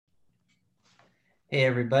Hey,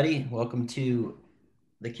 everybody. Welcome to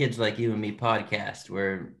the Kids Like You and Me podcast.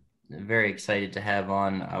 We're very excited to have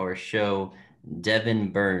on our show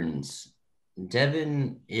Devin Burns.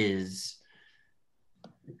 Devin is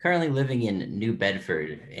currently living in New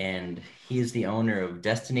Bedford, and he is the owner of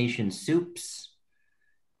Destination Soups.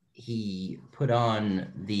 He put on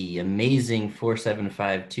the amazing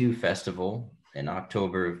 4752 festival in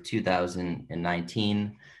October of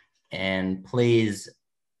 2019 and plays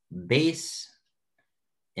bass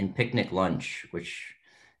in Picnic Lunch, which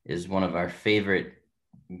is one of our favorite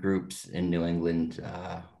groups in New England.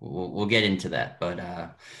 We'll get into that,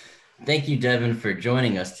 but thank you, Devin, for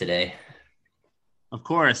joining us today. Of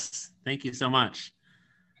course. Thank you so much.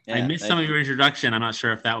 I Yeah, missed some thank of you. your introduction. I'm not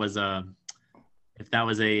sure if that was a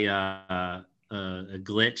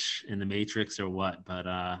glitch in the matrix or what, but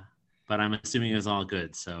I'm assuming it was all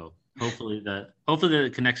good. So hopefully the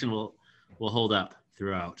connection will hold up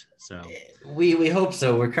throughout. So We hope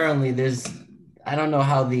so. We're currently there's I don't know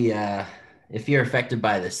how the if you're affected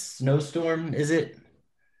by the snowstorm, is it?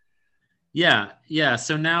 yeah.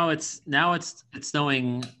 So now it's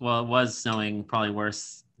snowing. Well, it was snowing probably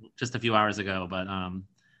worse just a few hours ago, but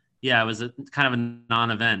yeah, it was a kind of a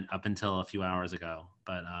non-event up until a few hours ago.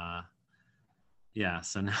 But yeah,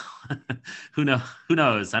 so now who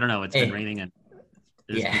knows? I don't know. It's been Hey, raining and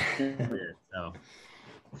there's yeah. been weird, so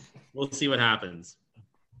we'll see what happens.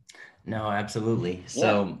 No, absolutely. Yeah.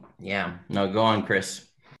 So, yeah. No, go on, Chris.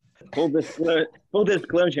 Full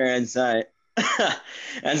disclosure, as I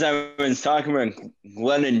as I was talking about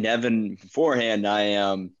Glenn and Nevin beforehand, I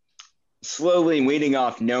am slowly weaning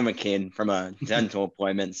off Novocaine from a dental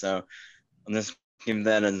appointment, so I'll just give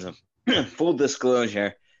that as a full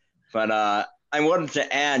disclosure. But I wanted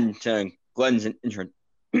to add to Glenn's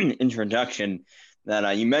introduction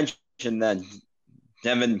that you mentioned that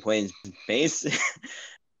Devin plays bass.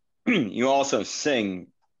 You also sing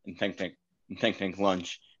in Picnic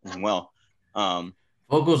Lunch as well. Um,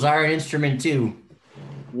 Vocals are an instrument too.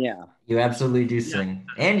 yeah, You absolutely do Yeah, sing,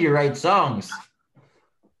 and you write songs.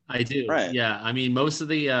 I do. right. Yeah, I mean most of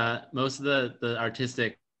the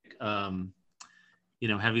artistic um,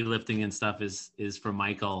 heavy lifting and stuff is for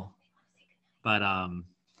Michael, but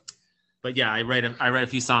yeah, I write a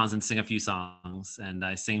few songs and sing a few songs, and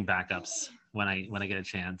I sing backups when I get a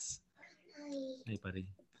chance. Hey, buddy.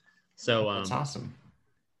 So That's awesome.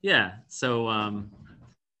 yeah, so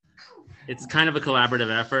it's kind of a collaborative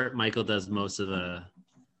effort. Michael does most of the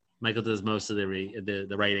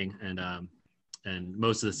writing and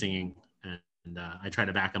most of the singing, and I try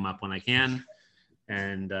to back him up when I can,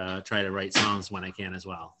 and try to write songs when I can as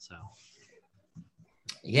well. So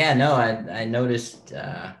Yeah, no, I noticed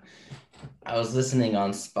I was listening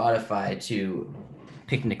on Spotify to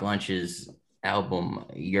Picnic Lunch's album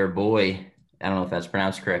Your Boy. I don't know if that's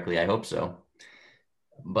pronounced correctly. I hope so.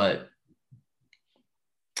 But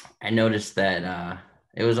I noticed that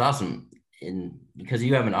it was awesome in because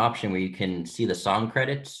you have an option where you can see the song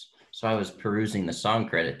credits. So I was perusing the song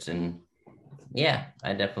credits and yeah,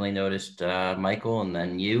 I definitely noticed Michael and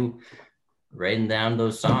then you writing down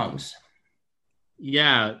those songs.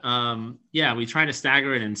 yeah, we try to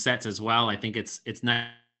stagger it in sets as well. I think it's not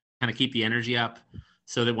kind of keep the energy up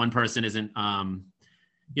so that one person isn't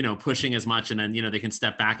pushing as much, and then they can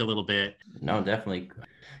step back a little bit. No, definitely. Can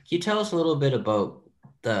you tell us a little bit about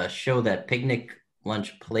the show that Picnic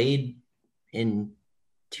Lunch played in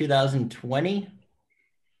 2020?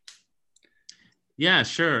 Yeah,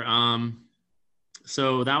 sure.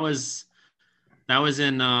 So that was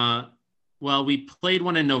in well, we played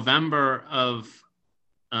one in November of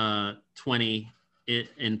 20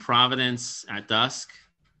 in Providence at dusk.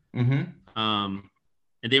 Mm-hmm.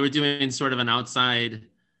 And they were doing sort of an outside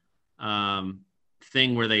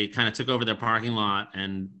thing where they kind of took over their parking lot,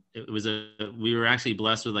 and we were actually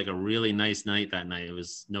blessed with like a really nice night that night. It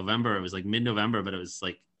was November, it was like mid-November, but it was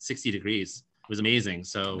like 60 degrees. It was amazing.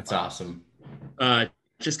 So That's awesome.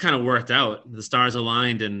 just kind of worked out. The stars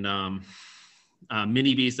aligned, and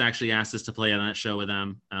Mini Beast actually asked us to play on that show with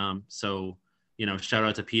them. So shout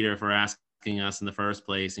out to Peter for asking us in the first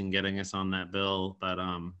place and getting us on that bill. But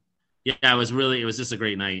yeah, it was just a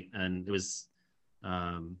great night, and it was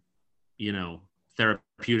um,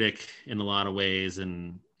 therapeutic in a lot of ways,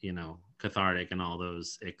 and cathartic and all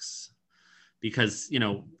those icks. Because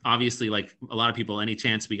obviously, like a lot of people, any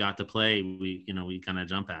chance we got to play, we kind of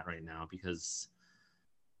jump at right now because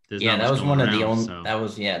there's Yeah, not that much was going one of the around. only So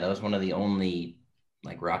that was one of the only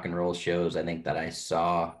like rock and roll shows I think that I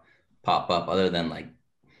saw pop up other than like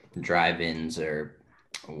drive-ins or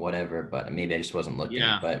whatever, but maybe I just wasn't looking.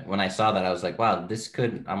 yeah, But when I saw that, I was like, wow,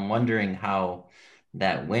 I'm wondering how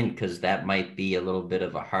that went because that might be a little bit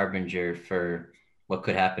of a harbinger for what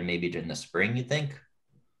could happen maybe during the spring, you think?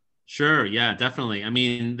 Sure. Yeah, definitely. I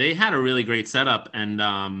mean, they had a really great setup, and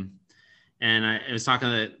I was talking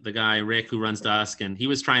to the guy Rick who runs Dusk, and he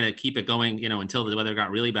was trying to keep it going, you know, until the weather got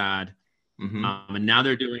really bad. And now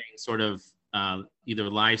they're doing sort of either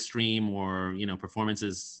live stream or, you know,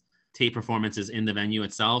 tape performances in the venue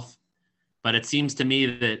itself. But it seems to me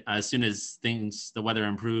that as soon as the weather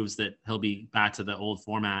improves, that he'll be back to the old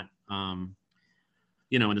format,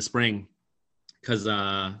 you know, in the spring, because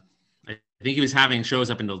I think he was having shows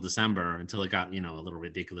up until December, until it got, you know, a little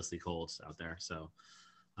ridiculously cold out there. So,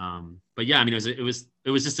 but yeah, I mean, it was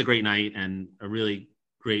just a great night and a really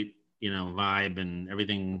great, you know, vibe, and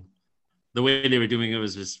everything. The way they were doing it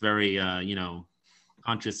was just very, you know,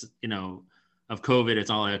 conscious, you know, of COVID. It's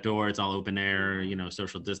all outdoor, it's all open air, you know,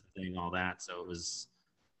 social distancing, all that. So it was,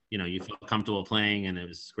 you know, you felt comfortable playing, and it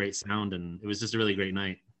was great sound, and it was just a really great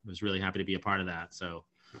night. I was really happy to be a part of that. So,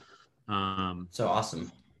 so awesome.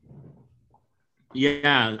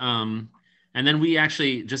 Yeah. And then we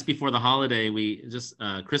actually, just before the holiday,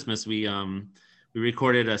 Christmas, we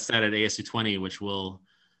recorded a set at ASU 20, which will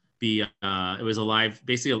be, it was a live,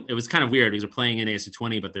 basically, it was kind of weird because we're playing in ASU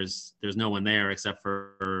 20, but there's no one there except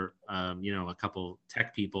for, you know, a couple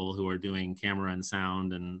tech people who are doing camera and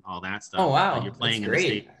sound and all that stuff. Oh, wow. You're playing That's in the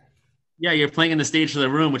great. stage. Yeah, you're playing in the stage of the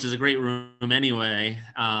room, which is a great room anyway.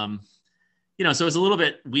 You know, so it's a little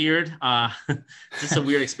bit weird. Just a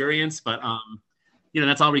weird experience, but you know,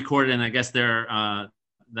 that's all recorded, and I guess they're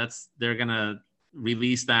gonna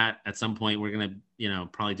release that at some point. We're gonna, you know,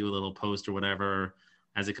 probably do a little post or whatever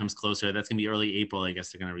as it comes closer. That's gonna be early April, I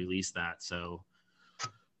guess they're gonna release that. So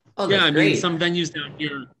yeah, I mean, some venues down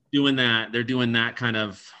here doing that. They're doing that kind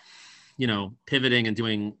of, you know, pivoting and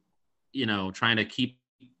doing, you know, trying to keep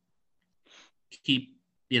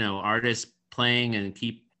you know, artists playing and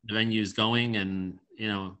keep the venues going, and, you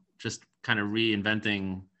know, just kind of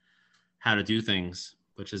reinventing how to do things,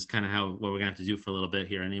 which is kind of what we're gonna have to do for a little bit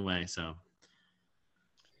here anyway. So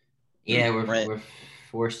yeah, we're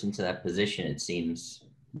forced into that position, it seems.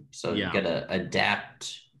 So yeah, you gotta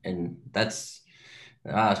adapt, and that's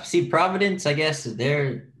see, Providence, I guess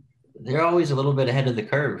they're always a little bit ahead of the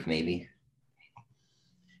curve, maybe.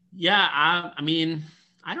 Yeah, I mean,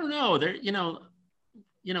 I don't know. There, you know,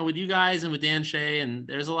 with you guys and with Dan Shea, and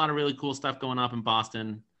there's a lot of really cool stuff going up in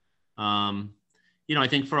Boston. You know, I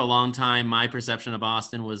think for a long time, my perception of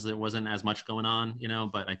Boston was there wasn't as much going on, you know,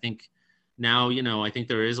 but I think now, you know, I think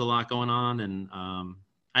there is a lot going on, and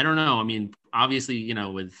I don't know. I mean, obviously, you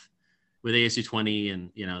know, with ASU 20, and,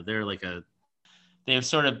 you know, they have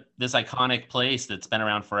sort of this iconic place that's been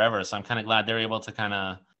around forever. So I'm kind of glad they're able to kind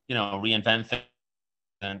of, you know, reinvent things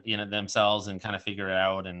and, you know, themselves, and kind of figure it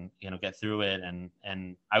out, and, you know, get through it.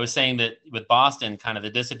 And I was saying that with Boston, kind of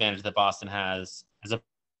the disadvantage that Boston has as a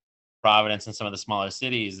Providence and some of the smaller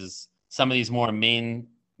cities is some of these more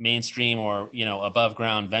mainstream or, you know, above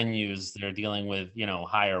ground venues, they're dealing with, you know,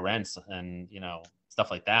 higher rents and, you know, stuff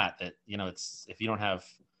like that, you know, it's, if you don't have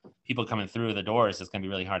people coming through the doors, it's going to be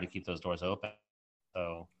really hard to keep those doors open.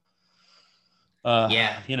 So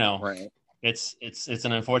yeah, you know, right. It's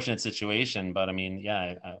an unfortunate situation, but I mean,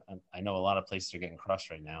 yeah, I know a lot of places are getting crushed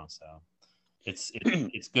right now. So it's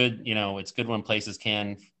good, you know, it's good when places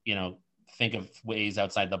can, you know, think of ways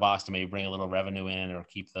outside the box to maybe bring a little revenue in, or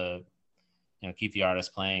keep the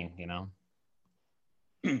artist playing, you know?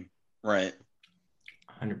 Right.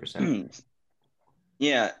 100%.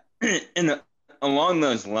 Yeah. And along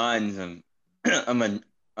those lines of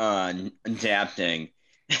adapting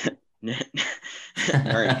during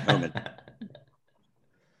COVID.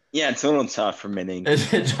 Yeah, it's a little tough for me.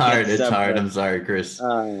 It's hard. It's hard. I'm sorry, Chris.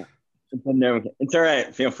 No, it's all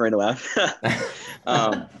right. Feel free to laugh.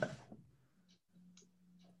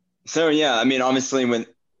 So yeah, I mean, obviously, when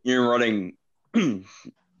you're running your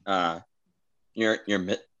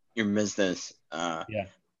business, yeah.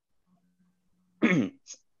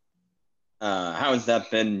 How has that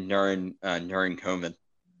been during COVID?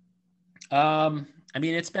 I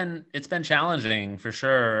mean, it's been challenging for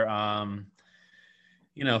sure.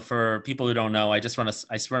 You know, for people who don't know, I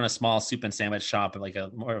run a small soup and sandwich shop at like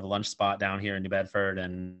more of a lunch spot down here in New Bedford,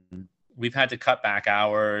 and we've had to cut back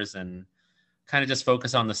hours and kind of just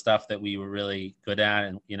focus on the stuff that we were really good at,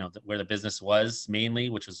 and, you know, where the business was mainly,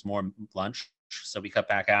 which was more lunch. So we cut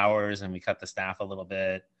back hours and we cut the staff a little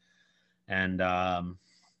bit, and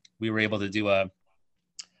we were able to do an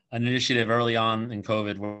initiative early on in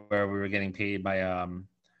COVID where we were getting paid by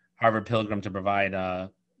Harvard Pilgrim to provide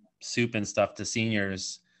soup and stuff to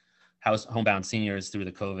seniors, homebound seniors through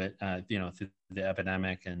the COVID, you know, through the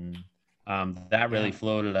epidemic. And that really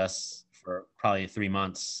floated us for probably 3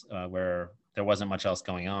 months, where there wasn't much else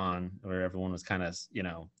going on, where everyone was kind of,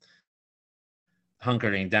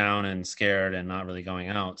 hunkering down and scared and not really going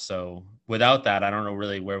out. So without that, I don't know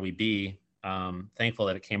really where we'd be. Thankful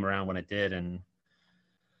that it came around when it did. And,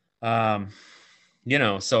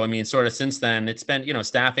 so, I mean, sort of since then it's been,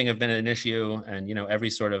 staffing have been an issue, and, every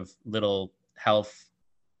sort of little health,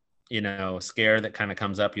 scare that kind of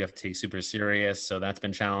comes up, you have to take super serious. So that's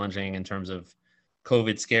been challenging in terms of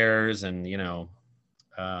COVID scares and,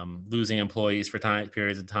 losing employees for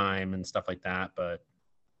periods of time and stuff like that. But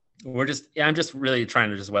I'm just really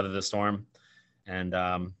trying to just weather the storm. And,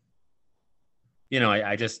 I'm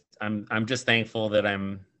just thankful that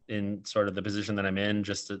I'm in sort of the position that I'm in,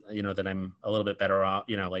 just to, that I'm a little bit better off,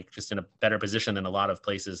 like just in a better position than a lot of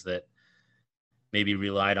places that maybe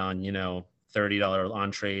relied on, $30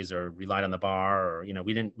 entrees or relied on the bar, or,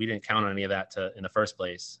 we didn't count on any of that in the first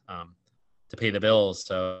place, to pay the bills.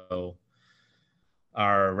 So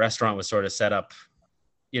our restaurant was sort of set up,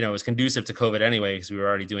 it was conducive to COVID anyway, because we were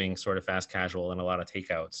already doing sort of fast casual and a lot of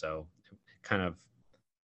takeout. So kind of,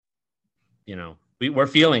 we're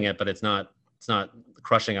feeling it, but it's not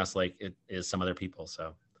crushing us like it is some other people.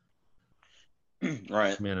 So,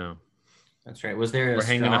 right. That's right. Was there a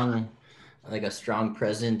strong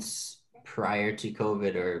presence prior to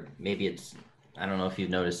COVID, or maybe I don't know if you've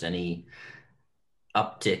noticed any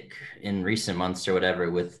uptick in recent months or whatever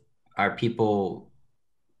with our people?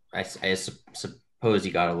 I suppose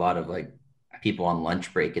you got a lot of like people on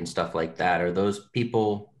lunch break and stuff like that. Are those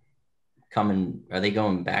people are they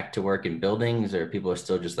going back to work in buildings, or people are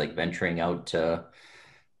still just like venturing out to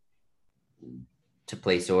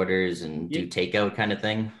place orders and do takeout kind of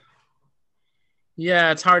thing?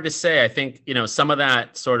 Yeah, it's hard to say. I think, some of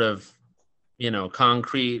that sort of,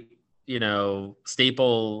 concrete,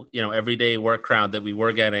 staple, everyday work crowd that we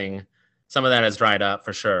were getting, some of that has dried up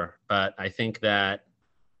for sure. But I think that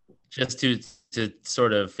just to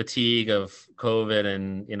sort of fatigue of COVID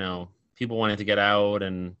and, people wanting to get out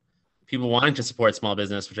and people wanting to support small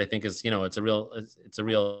business, which I think is, it's a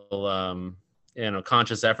real,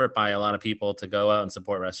 conscious effort by a lot of people to go out and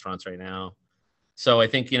support restaurants right now. So I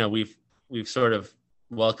think, we've sort of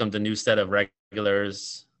welcomed a new set of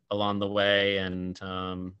regulars along the way. And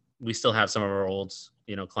we still have some of our old,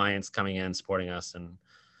 clients coming in, supporting us. And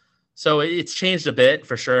so it's changed a bit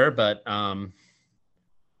for sure. But,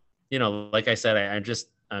 like I said, I'm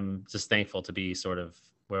just thankful to be sort of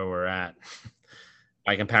where we're at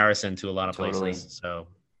by comparison to a lot of places. So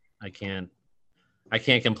I can't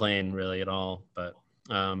complain really at all. But,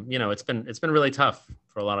 it's been really tough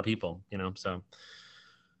for a lot of people, so.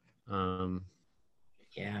 So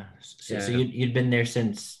you'd been there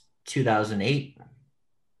since 2008?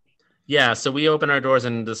 Yeah. So we opened our doors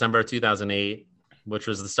in December 2008, which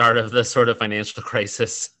was the start of the sort of financial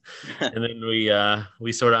crisis. And then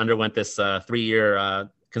we sort of underwent this 3-year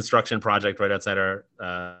construction project right outside our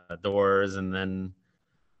doors. And then,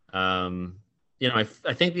 I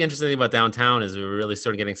think the interesting thing about downtown is we were really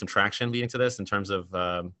sort of getting some traction leading to this in terms of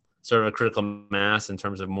sort of a critical mass in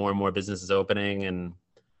terms of more and more businesses opening and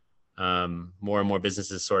more and more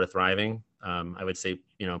businesses sort of thriving. I would say,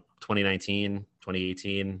 2019,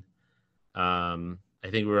 2018, I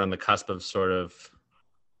think we were on the cusp of sort of,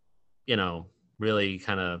 really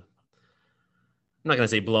kind of, I'm not going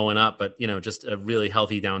to say blowing up, but, just a really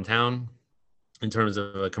healthy downtown in terms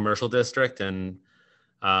of a commercial district. And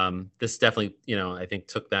this definitely, I think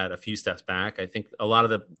took that a few steps back. I think a lot of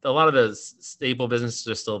the staple businesses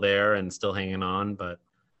are still there and still hanging on, but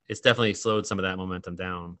it's definitely slowed some of that momentum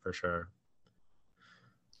down for sure.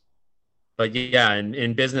 But yeah,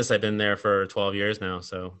 in business, I've been there for 12 years now,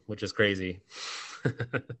 so which is crazy.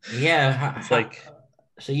 Yeah. It's like,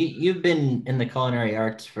 so you've been in the culinary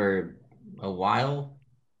arts for a while,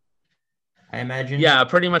 I imagine? Yeah,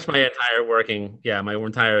 pretty much my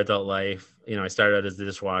entire adult life. I started out as a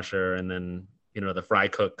dishwasher, and then, the fry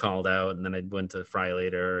cook called out, and then I went to fry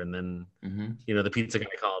later, and then, the pizza guy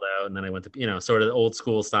called out, and then I went to, sort of the old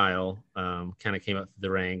school style, kind of came up through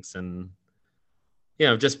the ranks, and,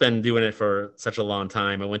 I've just been doing it for such a long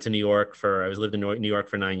time. I went to New York lived in New York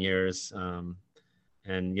for 9 years, and,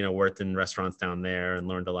 worked in restaurants down there and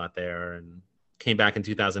learned a lot there, and came back in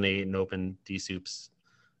 2008 and opened D Soups.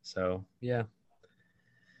 So, yeah,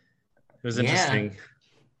 it was interesting.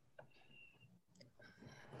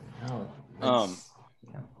 I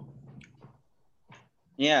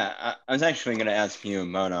was actually going to ask you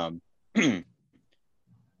about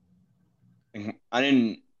I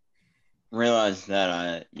didn't realize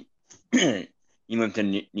that you lived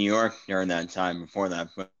in New York during that time before that,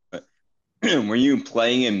 but were you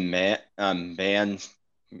playing in bands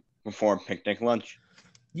before Picnic Lunch?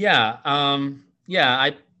 Yeah.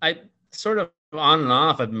 I sort of on and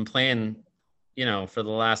off. I've been playing, for the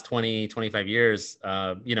last 20, 25 years,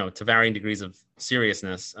 to varying degrees of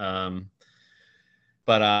seriousness.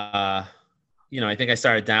 But I think I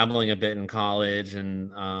started dabbling a bit in college,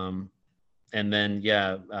 and then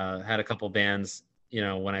had a couple bands,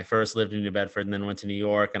 when I first lived in New Bedford, and then went to New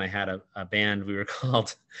York, and I had a band. We were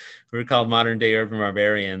called Modern Day Urban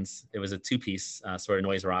Barbarians. It was a 2-piece sort of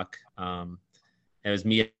noise rock. It was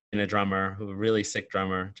me and a drummer, a really sick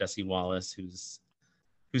drummer, Jesse Wallace, who's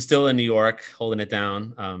still in New York holding it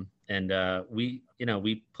down. We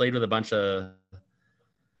played with a bunch of,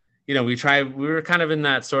 we were kind of in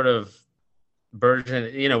that sort of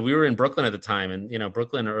version, we were in Brooklyn at the time, and,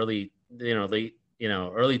 Brooklyn early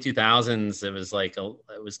 2000s, it was like,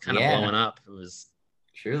 it was kind of blowing up. It was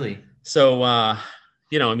truly. So,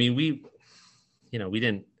 we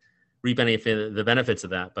didn't reap any of the benefits of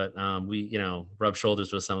that, but we rubbed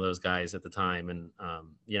shoulders with some of those guys at the time, and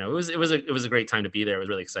it was a great time to be there. It was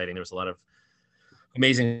really exciting. There was a lot of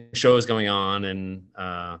amazing shows going on, and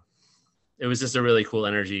it was just a really cool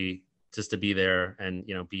energy just to be there and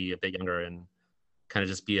be a bit younger and kind of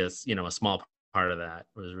just be a small part of that.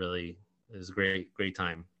 It was a great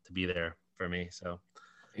time to be there for me. So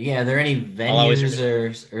yeah, are there any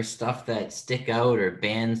venues or stuff that stick out, or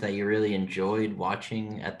bands that you really enjoyed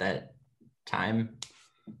watching at that time?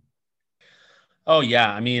 Oh yeah,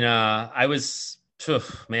 I mean, I was,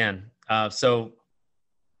 man. So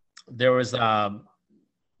there was the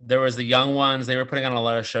Young Ones. They were putting on a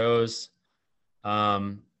lot of shows.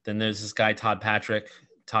 Then there's this guy Todd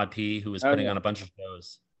P, who was putting on a bunch of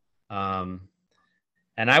shows.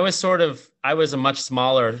 And I was a much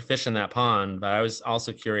smaller fish in that pond, but I was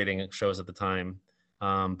also curating shows at the time.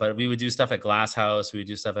 But we would do stuff at Glass House. We would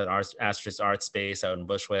do stuff at Asterisk Art Space out in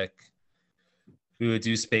Bushwick. We would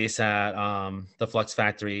do space at the Flux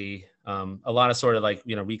Factory. A lot of sort of like,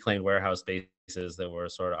 reclaimed warehouse spaces that were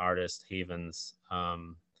sort of artist havens.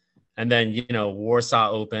 And then,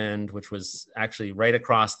 Warsaw opened, which was actually right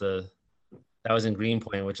across that was in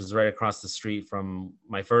Greenpoint, which is right across the street from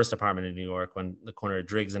my first apartment in New York, on the corner of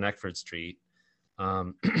Driggs and Eckford Street.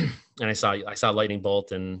 And I saw Lightning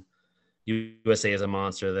Bolt and USA is a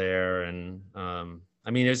Monster there. And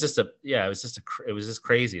I mean, it was just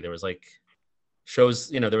crazy. There was like shows,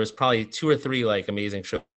 there was probably 2 or 3 like amazing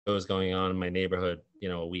shows going on in my neighborhood,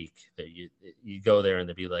 a week, that you go there and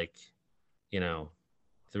there'd be like,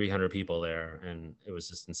 300 people there. And it was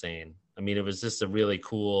just insane. I mean, it was just a really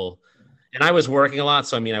cool, and I was working a lot.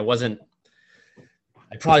 So, I mean, I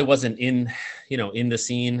probably wasn't in the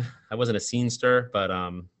scene. I wasn't a scenester, but,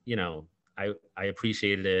 I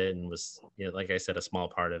appreciated it and was, like I said, a small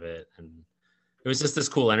part of it. And it was just this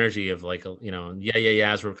cool energy of like,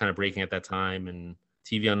 yeahs were kind of breaking at that time, and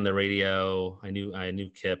TV on the radio. I knew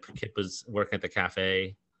Kip. Kip was working at the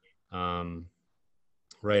cafe,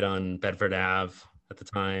 right on Bedford Ave at the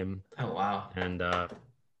time. Oh, wow. And,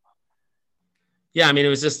 yeah, I mean, it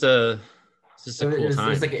was just a cool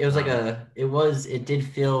time. It did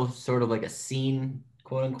feel sort of like a scene,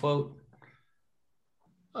 quote unquote.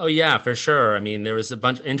 Oh yeah, for sure. I mean, there was a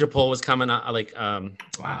bunch. Interpol was coming out. Like,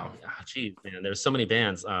 wow, geez, man, there's so many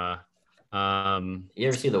bands. You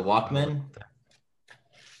ever see the Walkmen?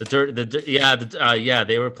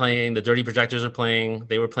 They were playing. The Dirty Projectors were playing.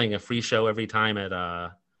 They were playing a free show every time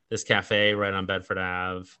at this cafe right on Bedford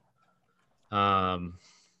Ave. I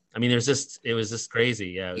mean, it was just crazy.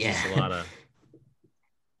 Yeah, it was just a lot of,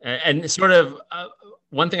 and sort of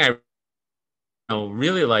one thing I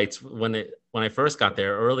really liked when I first got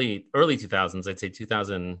there, early 2000s, I'd say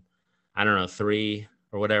 2000, I don't know, 3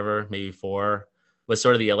 or whatever, maybe 4, was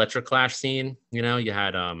sort of the Electric Clash scene. You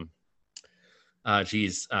had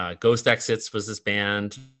Ghost Exits was this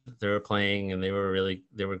band they were playing, and they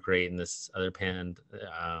were great in this other band.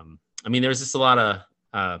 I mean, there was just a lot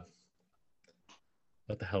of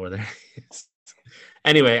what the hell were there?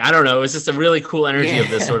 Anyway, I don't know. It was just a really cool energy of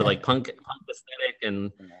this sort of like punk aesthetic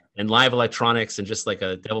and live electronics, and just like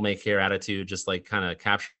a devil may care attitude, just like kind of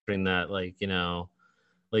capturing that, like,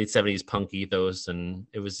 late 70s punk ethos. And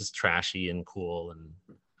it was just trashy and cool. And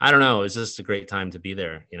I don't know, it was just a great time to be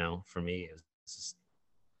there, for me.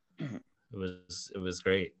 It was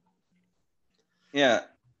great. Yeah.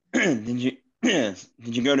 Did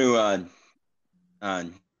you go to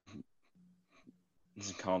is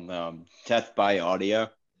it called Death by Audio?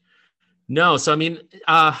 No, so I mean,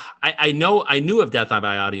 I knew of Death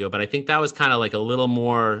by Audio, but I think that was kind of like a little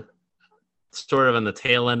more sort of on the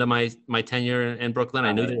tail end of my tenure in Brooklyn.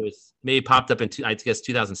 I knew that it was maybe popped up in I guess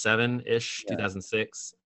 2007-ish,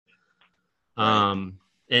 2006. Right.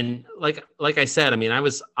 And like I said, I mean, I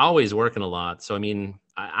was always working a lot. So I mean,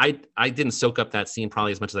 I didn't soak up that scene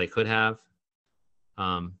probably as much as I could have.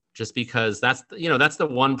 Just because that's the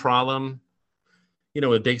one problem,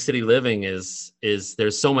 with big city living is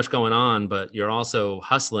there's so much going on, but you're also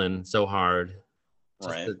hustling so hard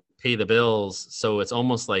just Right. to pay the bills. So it's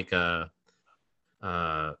almost like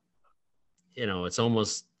it's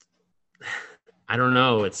almost, I don't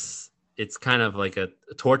know. It's kind of like a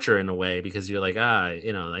torture in a way, because you're like, I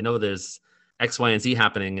know there's X, Y, and Z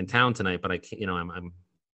happening in town tonight, but I can't,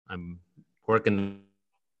 I'm working.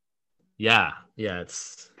 Yeah.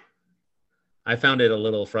 I found it a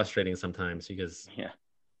little frustrating sometimes because,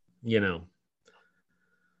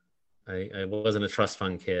 I wasn't a trust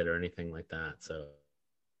fund kid or anything like that. So.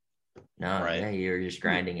 No, Right. yeah, you're just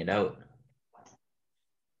grinding it out.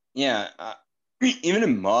 Yeah. Even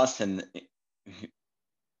in Boston,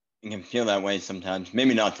 you can feel that way sometimes.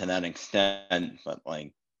 Maybe not to that extent, but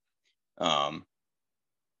like,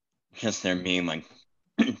 just there being like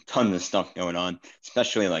tons of stuff going on,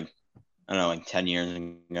 especially like, I don't know, like 10 years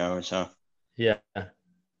ago or so. Yeah.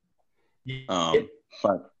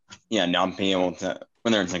 But yeah, not being able to,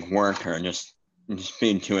 whether it's like work or just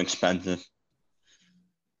being too expensive.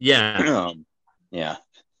 Yeah. Yeah.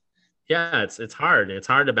 Yeah, it's hard. It's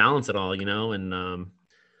hard to balance it all, and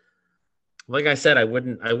like I said, I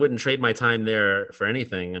wouldn't trade my time there for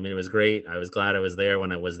anything. I mean, it was great. I was glad I was there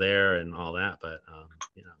when I was there and all that, but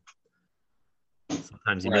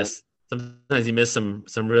sometimes you miss some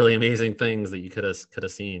really amazing things that you could have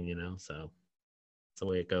seen, so that's the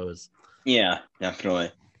way it goes. Yeah,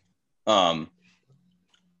 definitely.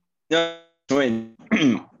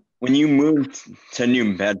 When you moved to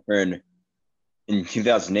New Bedford in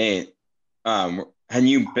 2008, had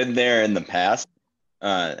you been there in the past?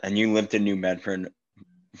 And you lived in New Bedford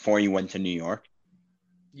before you went to New York?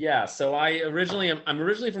 Yeah, so I'm originally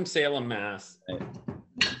from Salem, Mass.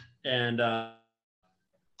 And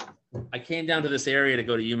I came down to this area to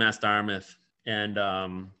go to UMass Dartmouth, and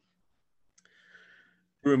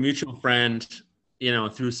through a mutual friend,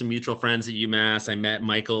 through some mutual friends at UMass, I met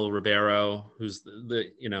Michael Ribeiro, who's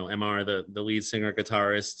the MR, the lead singer,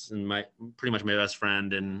 guitarist, and pretty much my best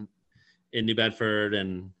friend in New Bedford.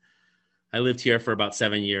 And I lived here for about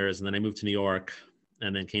 7 years, and then I moved to New York,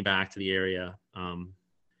 and then came back to the area.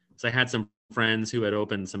 So I had some friends who had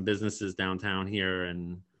opened some businesses downtown here,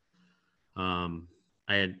 and I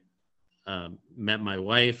had met my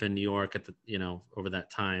wife in New York at over that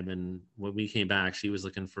time. And when we came back, she was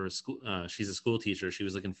looking for a school. She's a school teacher. She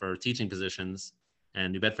was looking for teaching positions,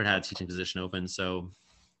 and New Bedford had a teaching position open. So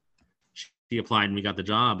she applied, and we got the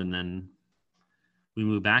job, and then we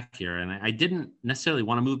moved back here. And I didn't necessarily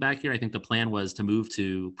want to move back here. I think the plan was to move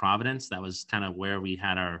to Providence. That was kind of where we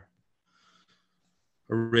had our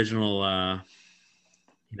original,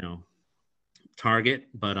 target,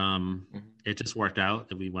 but it just worked out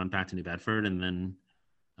that we went back to New Bedford. And then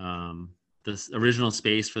this original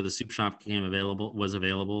space for the soup shop was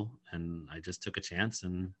available, and I just took a chance,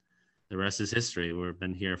 and the rest is history. We've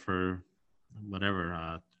been here for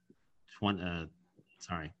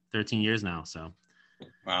 13 years now. So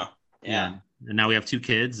wow. Yeah. And now we have 2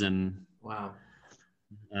 kids and wow,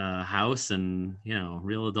 house, and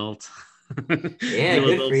real adult. Yeah, real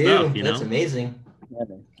good adult for you. Stuff, That's amazing.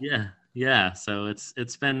 Yeah. So it's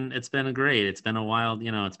been great. It's been a wild,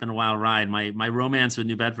 it's been a wild ride. My romance with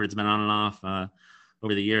New Bedford's been on and off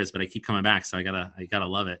over the years, but I keep coming back. So I gotta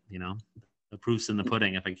love it. The proof's in the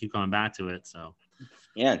pudding if I keep coming back to it. So.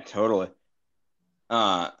 Yeah, totally.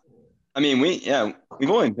 I mean, we've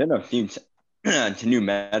only been to New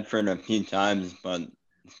Bedford a few times, but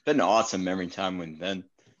it's been awesome every time we've been.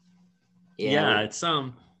 Yeah, it's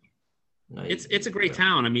a great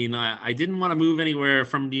town. I mean, I didn't want to move anywhere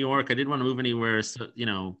from New York. I didn't want to move anywhere. So,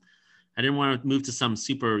 I didn't want to move to some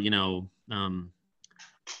super,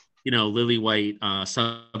 lily white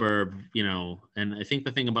suburb, and I think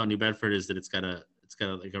the thing about New Bedford is that it's got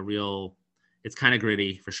like a real, it's kind of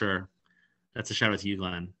gritty for sure. That's a shout out to you,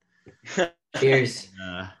 Glenn. Cheers.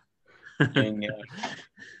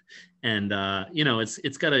 And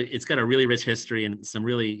it's got a really rich history and some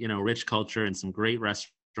really rich culture and some great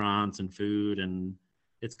restaurants and food, and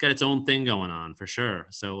it's got its own thing going on for sure.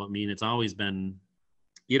 So I mean, it's always been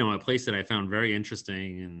a place that I found very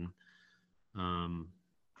interesting, and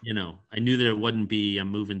I knew that it wouldn't be a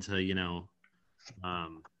move into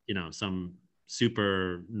some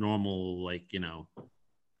super normal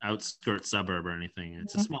outskirt suburb or anything.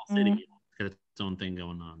 It's a small city. It's got its own thing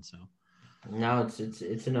going on. So no, it's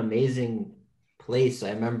an amazing place. I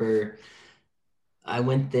remember I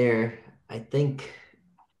went there. I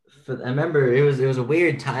remember it was a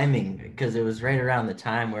weird timing because it was right around the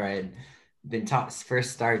time where I had been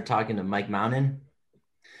first started talking to Mike Mountain.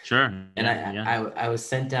 Sure. And Yeah. I was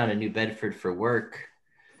sent down to New Bedford for work,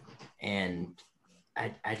 and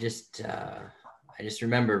I just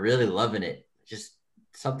remember really loving it. Just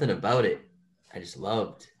something about it I just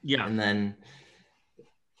loved. Yeah. And then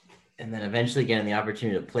eventually getting the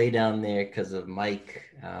opportunity to play down there because of Mike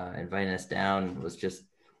inviting us down was just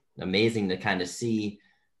amazing to kind of see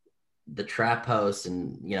the trap house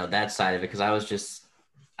and that side of it, because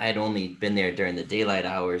I had only been there during the daylight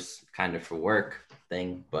hours kind of for work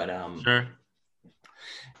thing, but Sure.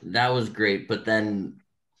 that was great. But then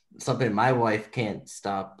something my wife can't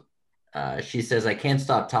stop, she says I can't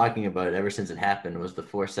stop talking about it ever since it happened, was the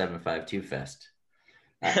 4752 Fest.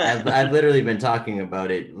 I've literally been talking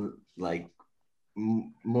about it like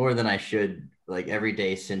more than I should, like every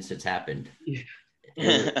day since it's happened. It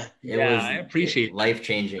was I appreciate life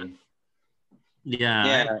changing.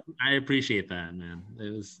 Yeah, I appreciate that, man.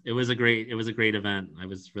 It was a great event. I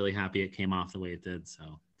was really happy it came off the way it did.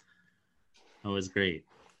 So it was great.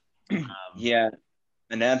 Yeah,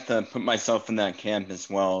 and I have to put myself in that camp as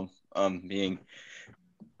well. Being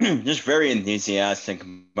just very enthusiastic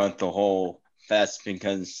about the whole fest,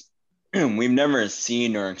 because we've never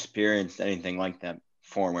seen or experienced anything like that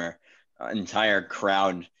before, where an entire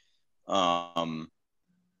crowd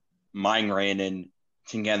migrated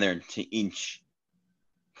together to each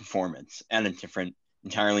performance and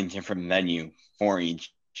entirely different venue for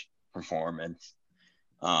each performance.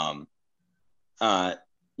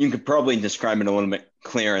 You could probably describe it a little bit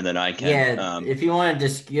clearer than I can. Yeah, if you want to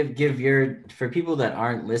just give your, for people that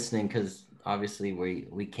aren't listening, because obviously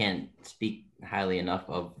we can't speak highly enough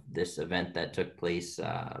of this event that took place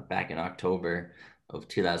back in October of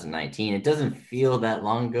 2019. It doesn't feel that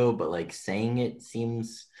long ago, but like saying it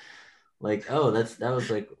seems like, oh, that was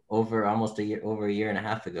like over a year and a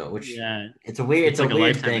half ago, which it's a weird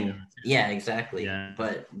thing. Ago. Yeah, exactly. Yeah.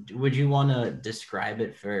 But would you want to describe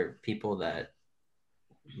it for people that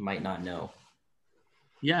might not know?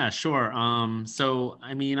 Yeah, sure. So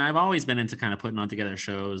I mean, I've always been into kind of putting on together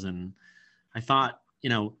shows, and I thought,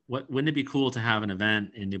 wouldn't it be cool to have an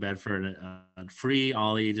event in New Bedford, a free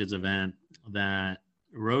all ages event that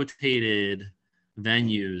rotated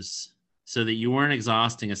venues so that you weren't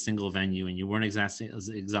exhausting a single venue and you weren't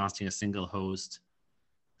exhausting a single host.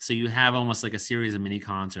 So you have almost like a series of mini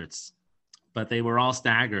concerts, but they were all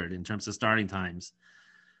staggered in terms of starting times.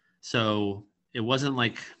 So it wasn't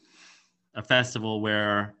like a festival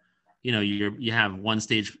where, you have one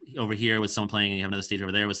stage over here with someone playing and you have another stage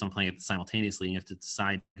over there with someone playing it simultaneously, and you have to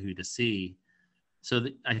decide who to see. So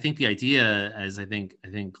I think the idea, as I think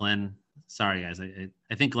Glenn, sorry guys,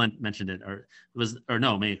 I think Glenn mentioned it, or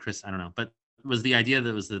no, maybe Chris, I don't know, but it was the idea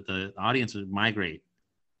that the audience would migrate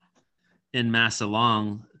in mass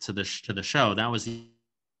along to the show. That was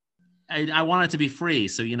I want it to be free,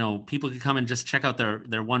 so people could come and just check out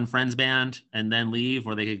their one friend's band and then leave,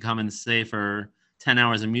 or they could come and stay for 10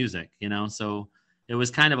 hours of music. So it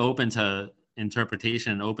was kind of open to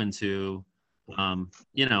interpretation, open to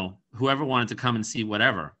whoever wanted to come and see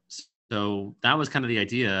whatever. So that was kind of the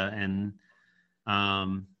idea, and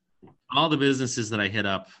all the businesses that I hit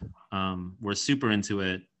up were super into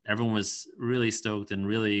it. Everyone was really stoked and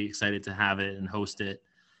really excited to have it and host it.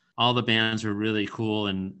 All the bands were really cool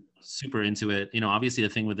and super into it. Obviously the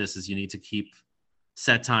thing with this is you need to keep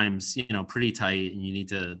set times, pretty tight, and you need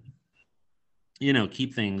to,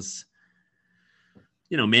 keep things,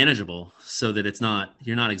 manageable so that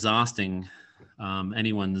you're not exhausting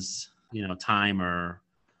anyone's, time or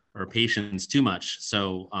patience too much.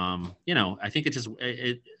 So, I think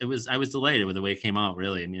I was delighted with the way it came out,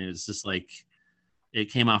 really. I mean, it was just like, it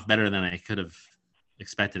came off better than I could have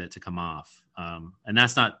expected it to come off. And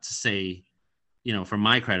that's not to say, for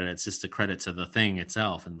my credit, it's just a credit to the thing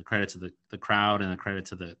itself, and the credit to the crowd, and the credit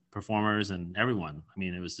to the performers and everyone. I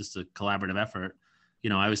mean, it was just a collaborative effort.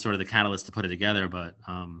 I was sort of the catalyst to put it together, but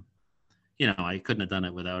I couldn't have done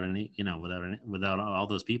it without without all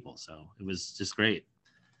those people. So it was just great.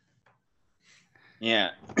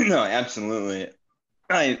 Yeah, no, absolutely.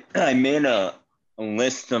 I made a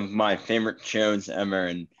list of my favorite shows ever,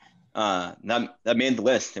 and that made the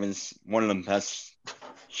list. It was one of the best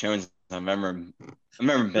shows I've ever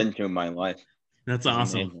been to in my life. That's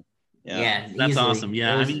awesome. Yeah, that's easily. Awesome.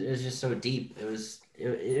 Yeah, it was just so deep. It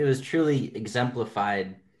was truly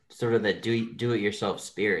exemplified sort of that do it yourself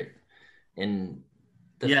spirit. And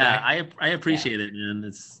I appreciate it,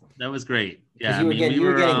 man. That was great. Yeah, you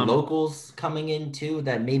were getting locals coming in too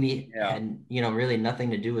that maybe had really nothing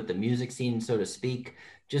to do with the music scene, so to speak.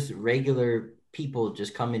 Just regular people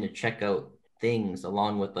just coming to check out things,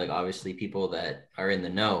 along with like obviously people that are in the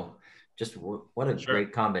know. Just what a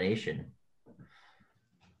great combination.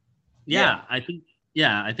 Yeah, I think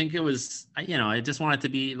yeah, I think it was, I just wanted to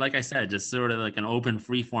be, like I said, just sort of like an open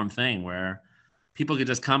free form thing where people could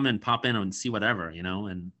just come and pop in and see whatever,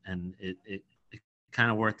 and it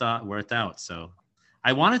kind of worked out. So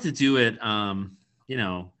I wanted to do it,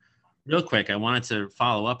 real quick. I wanted to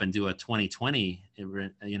follow up and do a 2020,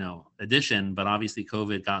 edition, but obviously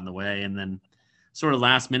COVID got in the way. And then sort of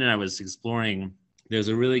last minute, I was exploring, there's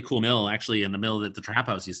a really cool mill actually in the mill that the trap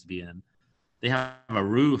house used to be in. They have a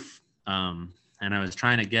roof. And I was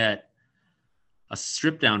trying to get a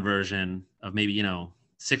stripped down version of maybe,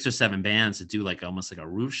 6 or 7 bands to do like almost like a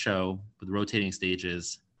roof show with rotating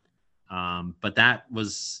stages. But it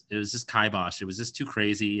was just kibosh. It was just too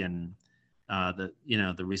crazy. And the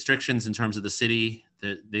restrictions in terms of the city,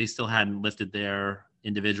 that they still hadn't lifted their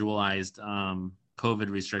individualized COVID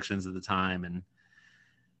restrictions at the time. And,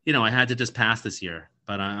 I had to just pass this year,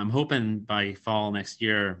 but I'm hoping by fall next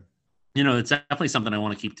year, it's definitely something I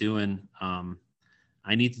want to keep doing.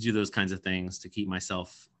 I need to do those kinds of things to keep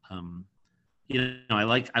myself, I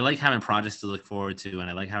like having projects to look forward to, and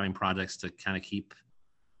I like having projects to kind of keep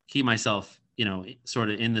myself, sort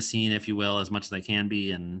of in the scene, if you will, as much as I can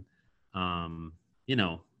be. And,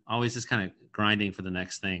 always just kind of grinding for the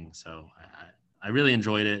next thing. So I really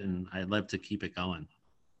enjoyed it, and I'd love to keep it going.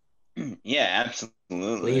 Yeah,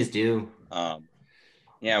 absolutely. Please do.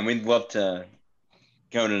 Yeah, we'd love to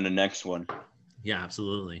go to the next one. Yeah,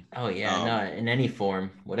 absolutely. Oh yeah, no, in any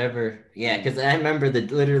form, whatever. Yeah, because I remember that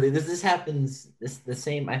literally this happens. The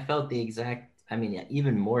same. I felt the exact. I mean, yeah,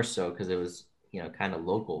 even more so because it was kind of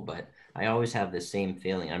local. But I always have the same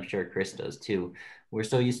feeling. I'm sure Chris does too. We're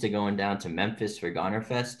so used to going down to Memphis for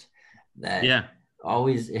Gonerfest that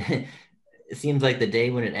always it seems like the day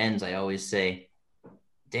when it ends, I always say,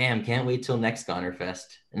 damn, can't wait till next Gonerfest.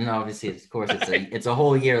 And then obviously, of course, it's a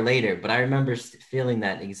whole year later. But I remember feeling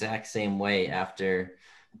that exact same way after,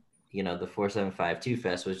 the 4752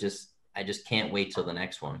 Fest was just, I just can't wait till the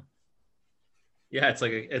next one. Yeah, it's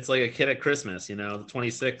like a kid at Christmas. The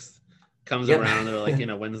 26th comes around. They're like,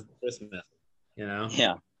 when's Christmas?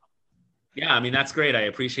 Yeah. Yeah, I mean, that's great. I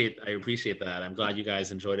appreciate that. I'm glad you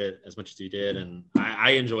guys enjoyed it as much as you did, and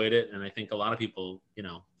I enjoyed it, and I think a lot of people,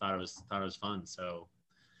 thought it was fun. So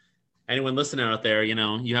anyone listening out there, you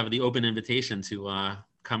have the open invitation to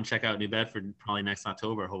come check out New Bedford probably next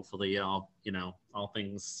October. Hopefully, all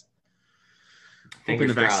things. Hoping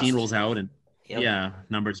the vaccine rolls out and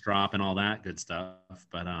numbers drop and all that good stuff.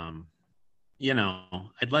 But I'd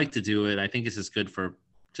like to do it. I think it's just good for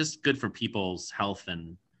people's health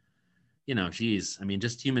and. I mean,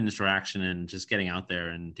 just human interaction and just getting out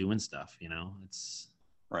there and doing stuff. It's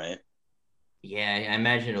right. Yeah, I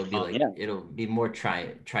imagine it'll be it'll be more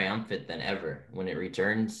triumphant than ever when it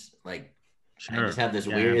returns. Like, sure. I just have this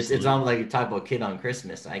weird. It's almost like you talk about Kid on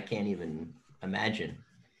Christmas. I can't even imagine.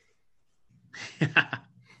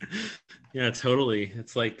 Yeah, totally.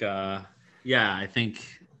 It's like, I think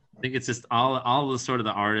it's just all the sort of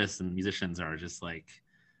the artists and musicians are just like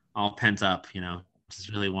all pent up. Just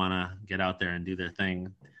really want to get out there and do their thing.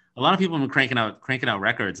 A lot of people have been cranking out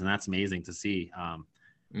records, and that's amazing to see. But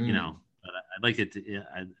I'd like it to.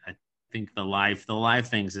 I think the live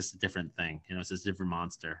thing is just a different thing. It's just a different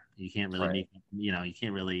monster. You can't really make. You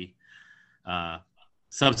can't really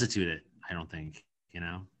substitute it. I don't think.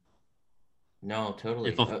 No,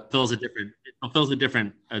 totally. It fulfills a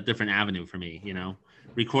different avenue for me.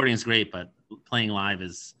 Recording is great, but playing live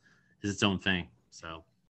is its own thing. So.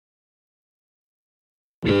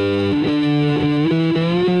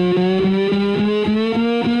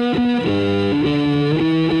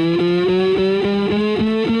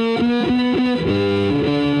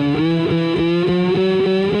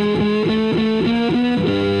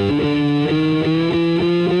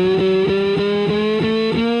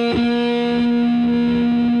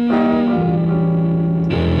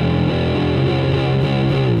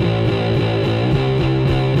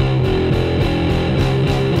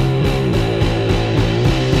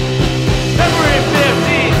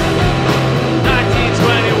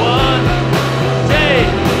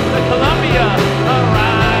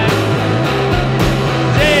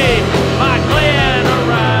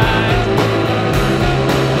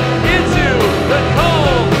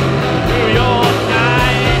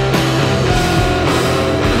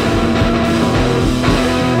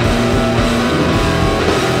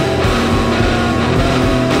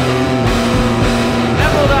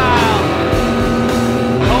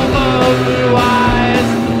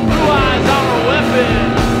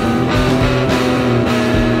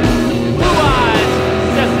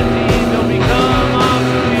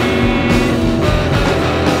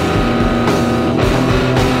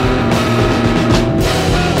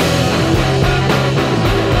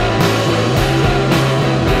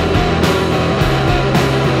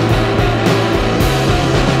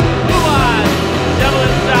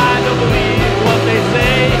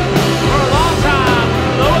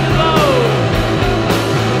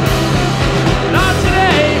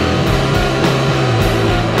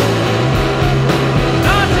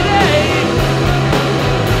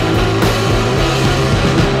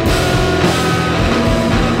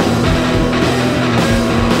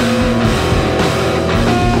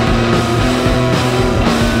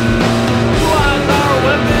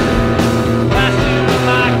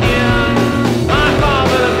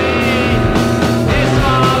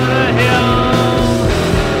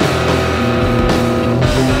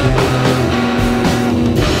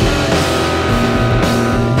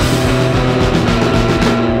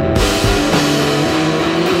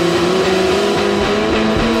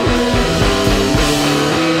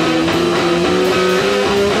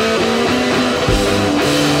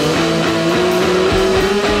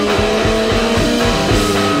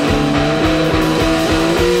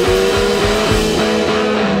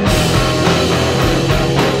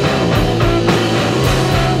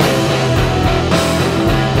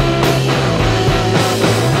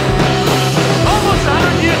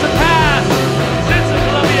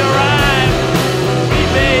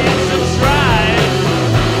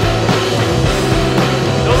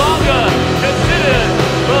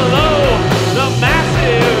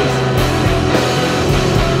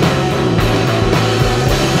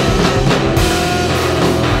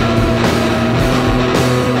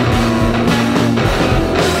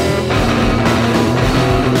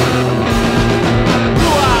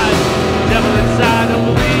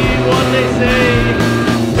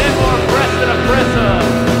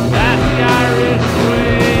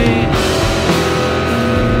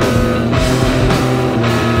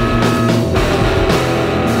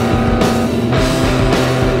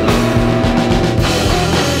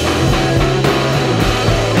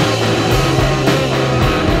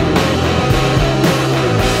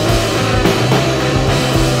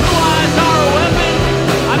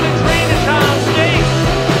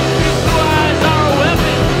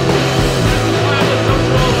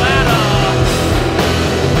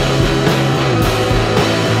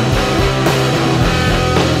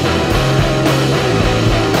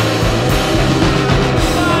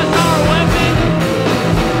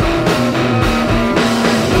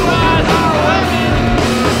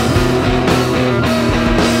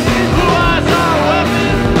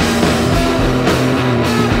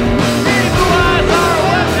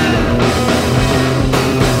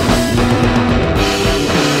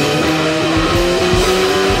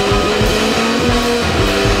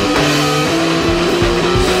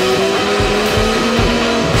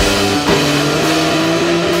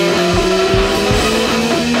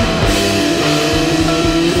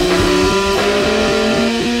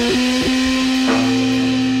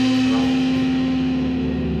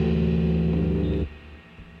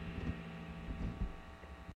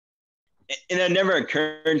 it never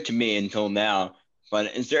occurred to me until now,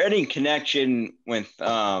 but is there any connection with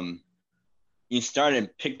you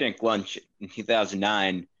started Picnic Lunch in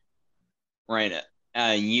 2009, right?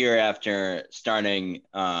 A year after starting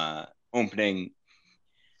opening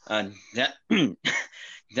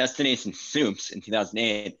Destination Soups in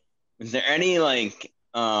 2008. Was there any like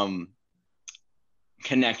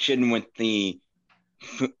connection with the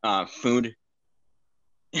food,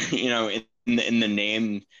 in the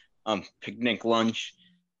name Picnic Lunch,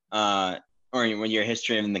 or when your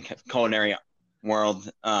history in the culinary world,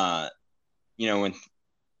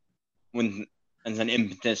 when as an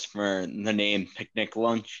impetus for the name Picnic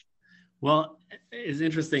Lunch? Well, it's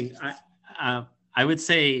interesting. I would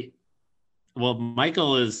say, well,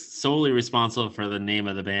 Michael is solely responsible for the name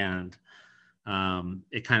of the band.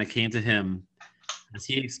 It kind of came to him, as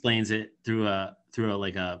he explains it, through a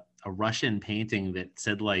Russian painting that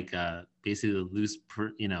said like basically the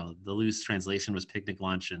loose translation was Picnic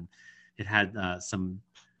Lunch, and it had some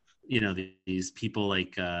these people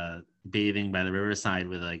like bathing by the riverside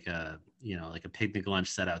with like a picnic lunch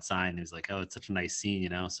set outside, and he was like, oh, it's such a nice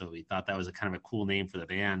scene, so we thought that was a kind of a cool name for the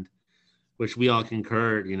band, which we all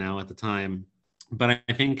concurred at the time. But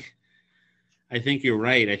I think you're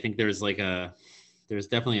right. I think there's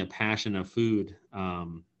definitely a passion of food,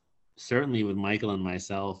 certainly with Michael and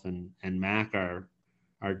myself, and Mac, our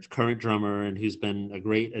current drummer, and who's been a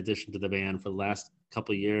great addition to the band for the last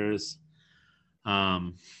couple of years.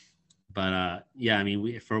 But yeah, I mean,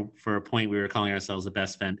 we for a point we were calling ourselves the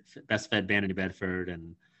best fed band in New Bedford,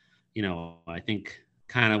 and I think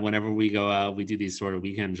kind of whenever we go out, we do these sort of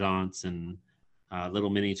weekend jaunts and little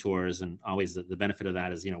mini tours, and always the benefit of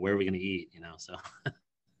that is where are we going to eat, so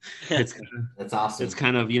it's that's awesome. It's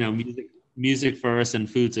kind of music first, and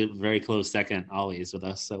food's a very close second always with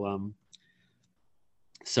us.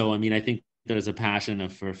 So I mean, I think there's a passion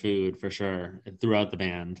for food for sure throughout the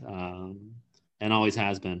band. And always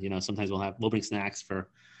has been. Sometimes we'll bring snacks for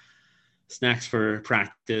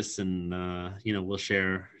practice, and we'll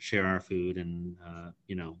share our food, and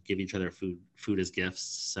give each other food as gifts.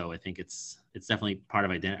 So I think it's definitely part of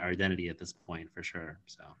our identity at this point for sure.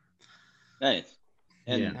 So nice.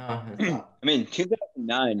 And I mean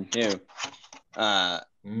 2009 too.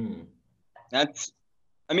 That's,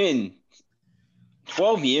 I mean,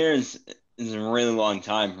 12 years is a really long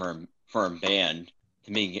time for a band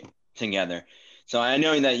to be together. So I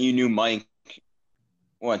know that you knew Mike,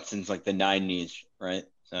 since like the 90s, right?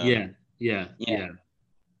 So yeah.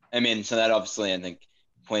 I mean, so that obviously I think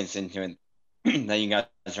points into it that you guys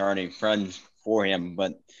are already friends for him,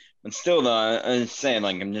 but still though, I'm saying,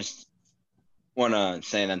 like, I'm just want to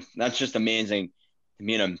say that's just amazing to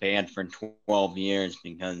be in a band for 12 years,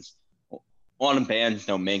 because a lot of bands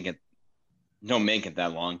don't make it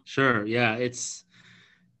that long. Sure. Yeah. It's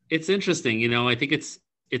interesting. I think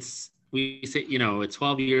we say,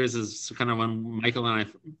 12 years is kind of when Michael and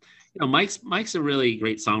I, Mike's a really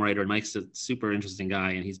great songwriter, and Mike's a super interesting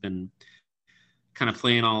guy, and he's been kind of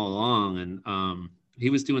playing all along. And he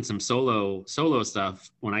was doing some solo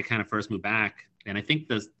stuff when I kind of first moved back. And I think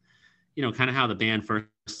kind of how the band first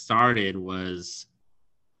started was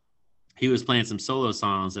he was playing some solo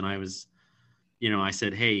songs, and I was, I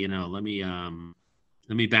said, hey, let me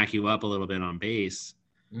back you up a little bit on bass.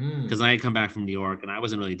 Because I had come back from New York, and I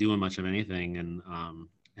wasn't really doing much of anything, and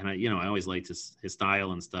I always liked his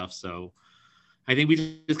style and stuff. So I think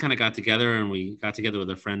we just kind of got together, and we got together with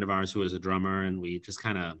a friend of ours who was a drummer, and we just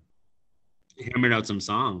kind of hammered out some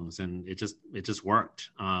songs, and it just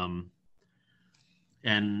worked. And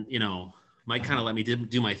Mike kind of let me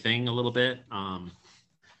do my thing a little bit,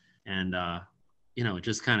 and it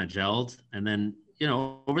just kind of gelled. And then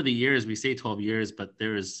over the years, we say 12 years, but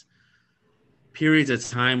there's periods of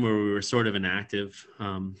time where we were sort of inactive.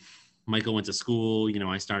 Michael went to school,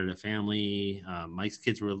 I started a family. Mike's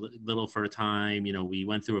kids were little for a time. We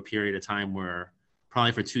went through a period of time where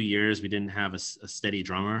probably for 2 years we didn't have a steady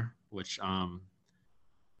drummer, which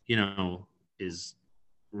is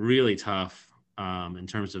really tough in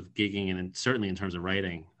terms of gigging, and certainly in terms of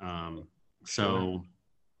writing. So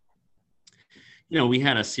we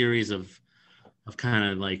had a series of kind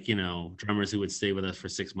of like, drummers who would stay with us for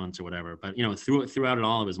 6 months or whatever. But, throughout it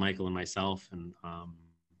all, it was Michael and myself. And,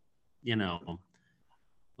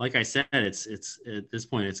 like I said, it's at this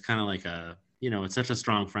point, it's kind of like it's such a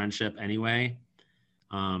strong friendship anyway.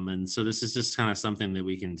 And so this is just kind of something that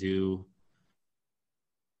we can do.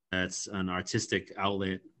 That's an artistic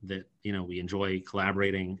outlet that, we enjoy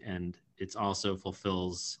collaborating, and it's also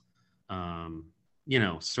fulfills,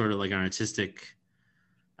 sort of like an artistic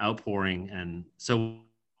outpouring. And so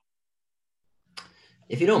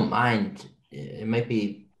if you don't mind, it might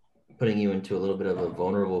be putting you into a little bit of a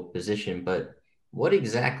vulnerable position, but what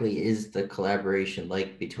exactly is the collaboration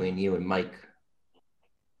like between you and Mike?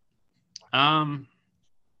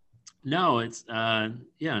 No, it's not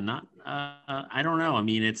I don't know. I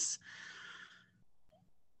mean,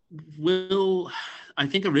 I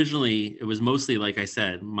think originally it was mostly, like I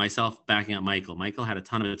said, myself backing up Michael. Michael had a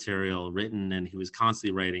ton of material written and he was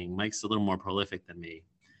constantly writing. Mike's a little more prolific than me.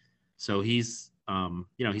 So he's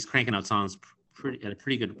he's cranking out songs at a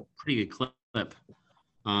pretty good clip.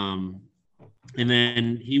 And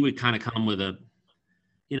then he would kind of come with a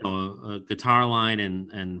guitar line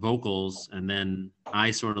and vocals, and then I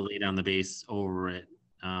sort of lay down the bass over it.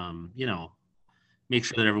 Make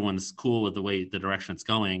sure that everyone's cool with the direction it's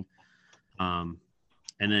going. And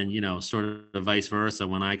then, sort of vice versa.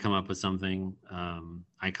 When I come up with something,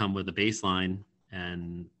 I come with a bass line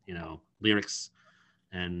and, lyrics,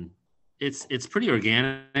 and it's pretty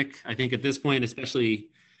organic. I think at this point, especially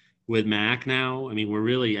with Mac now, I mean, we're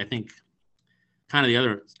really, I think, kind of the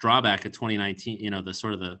other drawback of 2019, the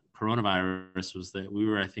sort of the coronavirus, was that we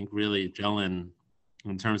were, I think, really gelling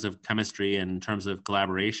in terms of chemistry and in terms of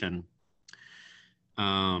collaboration.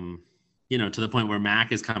 To the point where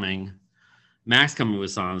Mac's coming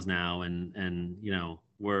with songs now, and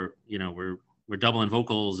we're doubling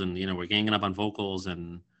vocals, and we're ganging up on vocals,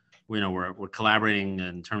 and we're collaborating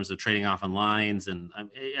in terms of trading off on lines, and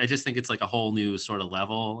I just think it's like a whole new sort of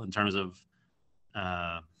level in terms of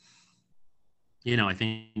I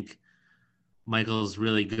think Michael's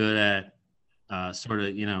really good at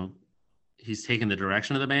he's taken the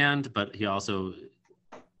direction of the band, but he also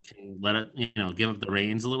can let it, give up the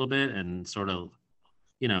reins a little bit, and sort of,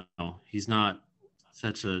 he's not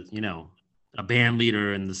such a band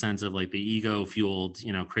leader in the sense of like the ego fueled,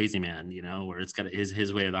 crazy man, where it's got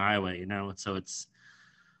his way of the highway, so it's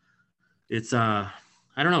I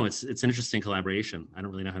don't know. It's an interesting collaboration. I don't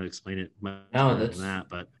really know how to explain it much more than that,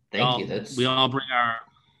 but we all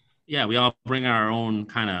bring our own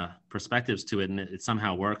kind of perspectives to it, and it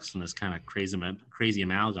somehow works in this kind of crazy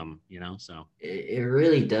amalgam, so it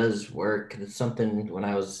really does work. It's something when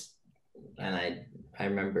I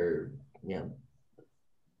remember,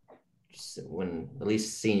 when at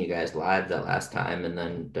least seeing you guys live that last time, and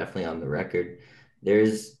then definitely on the record,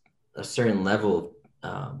 there's a certain level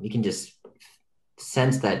you can just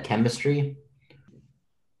sense that chemistry.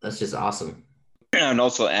 That's just awesome. And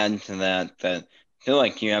also add to that I feel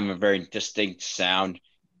like you have a very distinct sound,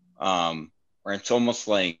 where it's almost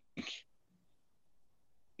like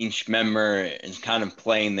each member is kind of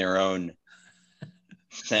playing their own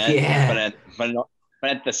set, but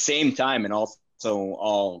at the same time, it also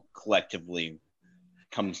all collectively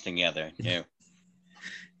comes together.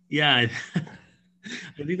 Yeah, I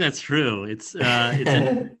think that's true. It's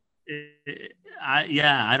I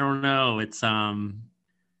don't know. It's I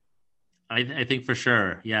think for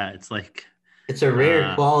sure. Yeah, it's like it's a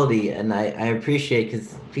rare quality, and I appreciate,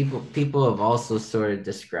 because people have also sort of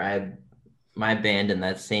described my band in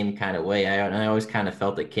that same kind of way. I always kind of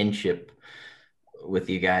felt a kinship with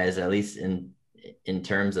you guys, at least in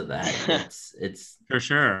terms of that. It's for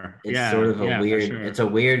sure. It's sort of a weird. Sure. It's a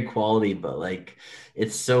weird quality, but like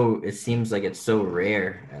it seems like it's so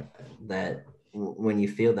rare that when you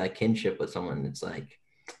feel that kinship with someone, it's like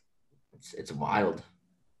it's wild.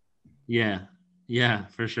 Yeah,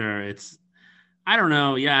 for sure. I don't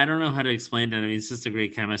know. Yeah, I don't know how to explain it. I mean, it's just a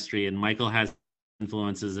great chemistry, and Michael has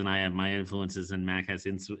influences, and I have my influences, and Mac has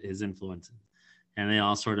his influences, and they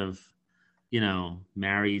all sort of,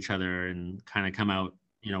 marry each other and kind of come out,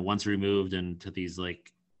 once removed into these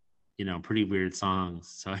like, pretty weird songs.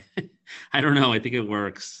 So I don't know. I think it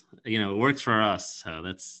works. It works for us. So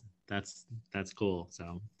that's cool.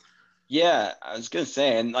 So yeah, I was gonna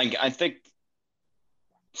say, and like I think,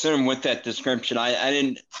 sort of with that description,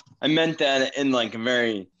 I meant that in like a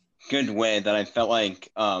very good way, that I felt like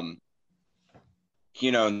that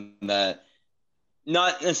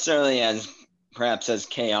not necessarily as perhaps as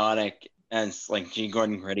chaotic as like G.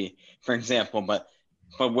 Gordon Gritty, for example, but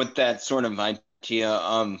with that sort of idea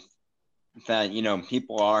that you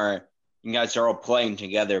guys are all playing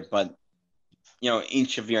together, but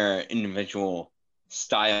each of your individual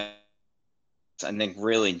styles, I think,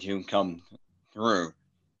 really do come through.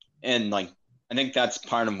 And like I think that's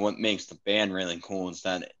part of what makes the band really cool, is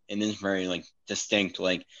that it is very like distinct.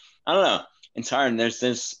 Like I don't know, it's hard. There's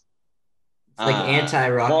this like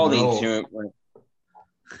anti-rock quality and roll to it.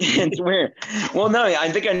 It's weird. Well, no,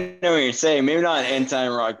 I think I know what you're saying. Maybe not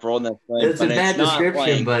anti-rock roll. It's a bad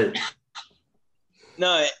description, but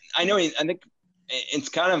no, I know. I think it's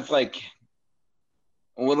kind of like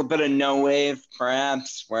a little bit of no wave,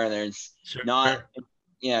 perhaps, where there's not.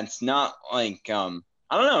 Yeah, it's not like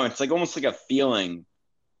I don't know. It's like almost like a feeling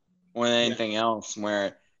more than anything else,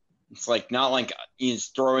 where it's like not like he's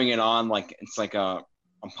throwing it on like it's like a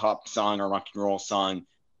pop song or rock and roll song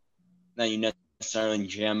that you necessarily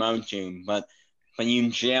jam out to, but you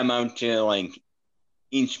jam out to like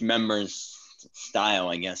each member's style,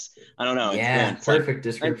 I guess. I don't know. It's weird. Yeah, It's perfect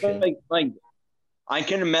description. like I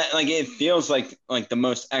can imagine, like it feels like the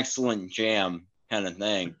most excellent jam kind of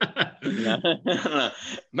thing. You know?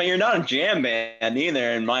 But you're not a jam band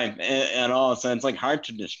either, at all. So it's like hard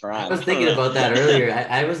to I describe. was thinking about that earlier.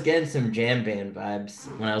 I was getting some jam band vibes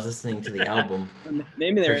when I was listening to the album,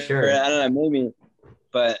 Maybe for they're, sure. I don't know, maybe,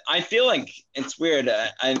 but I feel like it's weird.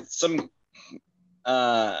 Some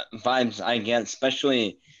vibes I get,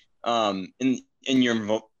 especially in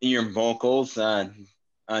your vocals,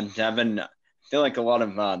 Devin. I feel like a lot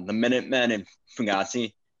of the Minutemen and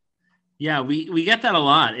Fugazi. Yeah, we get that a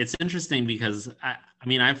lot. It's interesting because I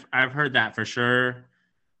mean I've heard that for sure.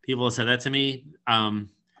 People have said that to me. I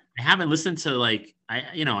haven't listened to like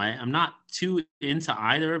I'm not too into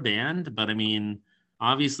either band, but I mean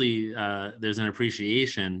obviously there's an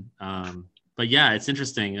appreciation. But yeah, it's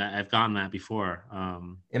interesting. I've gotten that before.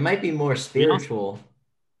 It might be more spiritual,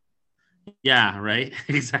 Yeah, right.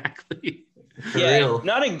 Exactly. for Yeah, real.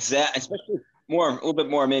 not exact, especially a little bit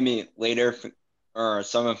more maybe later or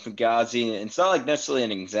some of Fugazi. It's not like necessarily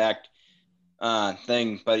an exact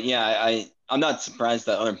thing, but yeah, I'm not surprised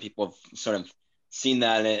that other people have sort of seen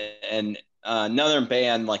that. And another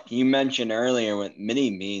band like you mentioned earlier with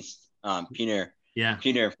Mini Beast, Yeah.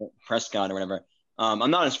 Peter Prescott or whatever.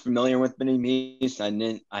 I'm not as familiar with Mini Beast.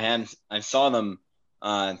 I saw them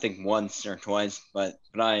I think once or twice, but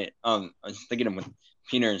I was thinking of with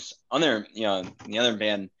Peter's other the other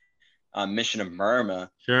band, Mission of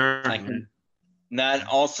Burma. Sure. I can that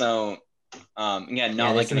also again Yeah,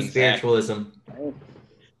 not there's like an some exact, spiritualism.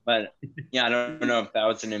 but yeah, I don't know if that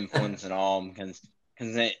was an influence at all because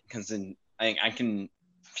I can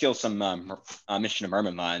feel some Mission of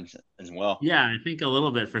Burma vibes as well. Yeah, I think a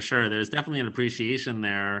little bit for sure. There's definitely an appreciation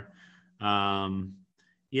there. I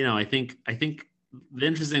think the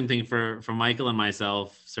interesting thing for Michael and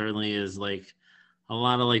myself certainly is like a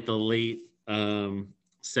lot of like the late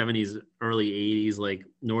 70s, early 80s, like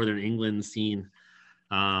Northern England scene.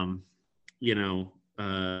 Um, you know,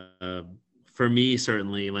 for me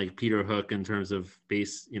certainly like Peter Hook in terms of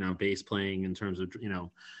bass playing, in terms of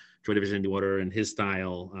Joy Division in the Water and his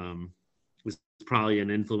style. Was probably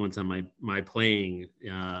an influence on my playing.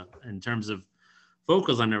 In terms of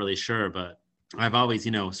vocals, I'm not really sure, but I've always,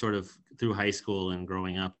 sort of through high school and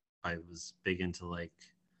growing up, I was big into like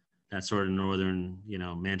that sort of northern,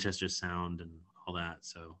 Manchester sound and all that.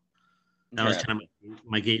 So that was kind of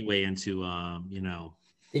my gateway into,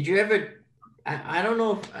 Did you ever? I don't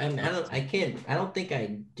know if I don't think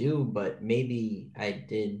I do, but maybe I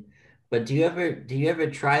did. But do you ever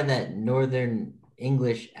try that Northern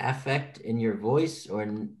English affect in your voice, or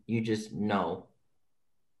you just know?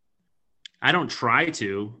 I don't try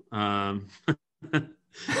to. I Yeah,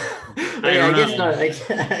 I don't guess know. not.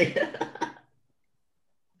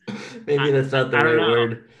 Maybe that's not the I don't right know.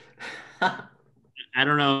 word. I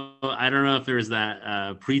don't know. I don't know if there's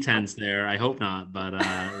that pretense there. I hope not, but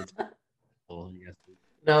it's cool, I guess.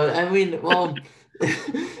 No, I mean, well,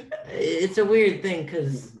 it's a weird thing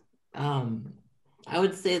because I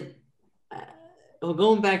would say, well,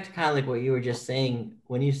 going back to kind of like what you were just saying,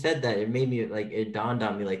 when you said that, it made me like, it dawned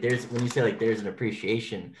on me like when you say like there's an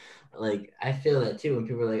appreciation, like I feel that too when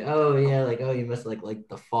people are like, oh yeah, like oh you must like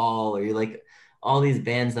The Fall, or you like all these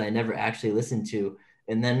bands that I never actually listened to,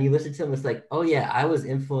 and then you listen to them, it's like, oh yeah, I was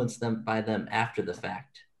influenced by them after the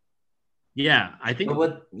fact. Yeah, I think. But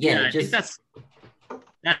what? Yeah, Yeah, it I think just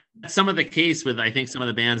that's some of the case with I think some of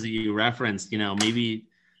the bands that you referenced. Maybe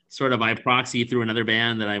sort of by proxy through another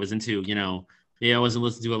band that I was into. Yeah, I wasn't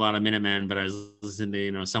listening to a lot of Minutemen, but I was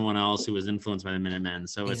listening to someone else who was influenced by the Minutemen.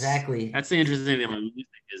 So exactly. that's the interesting thing about music,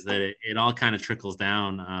 is that it all kind of trickles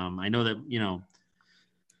down. I know that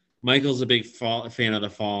Michael's a big fan of The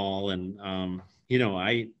Fall, and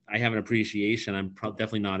I have an appreciation. I'm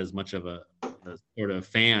definitely not as much of a sort of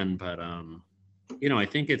fan, but I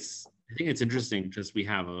think it's interesting. Just we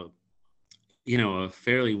have a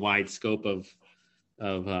fairly wide scope of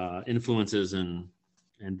influences and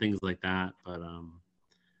things like that. But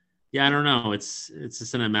yeah, I don't know. It's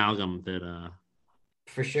just an amalgam that.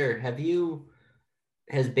 For sure.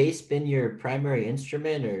 Has bass been your primary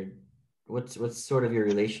instrument, or what's sort of your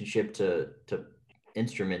relationship to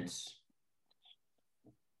instruments?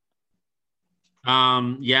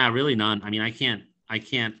 Yeah, really none. I mean, I can't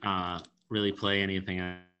really play anything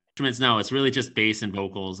instruments. No, it's really just bass and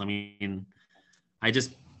vocals. I mean, I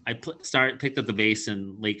picked up the bass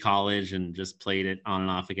in late college and just played it on and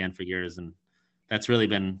off again for years, and that's really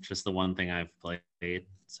been just the one thing I've played.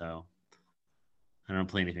 So I don't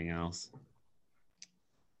play anything else.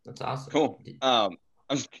 That's awesome. Cool. I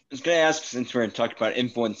was going to ask, since we're talking about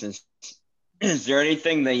influences, is there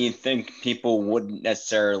anything that you think people wouldn't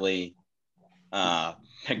necessarily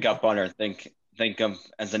pick up on or think of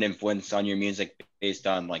as an influence on your music based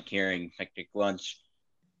on like hearing Picnic Lunch?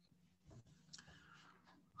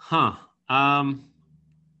 Yeah,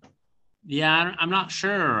 I'm not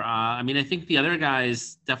sure. I mean, I think the other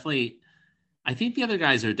guys definitely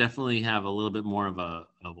have a little bit more of a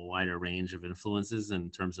wider range of influences in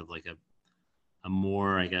terms of like a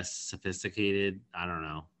more, I guess, sophisticated, I don't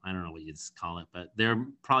know what you'd call it, but they're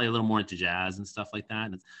probably a little more into jazz and stuff like that.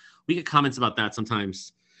 And we get comments about that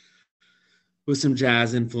sometimes with some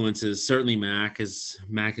jazz influences. Certainly Mac is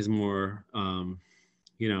more,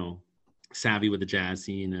 savvy with the jazz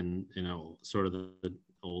scene and, sort of the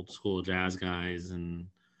old school jazz guys. And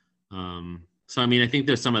so, I mean, I think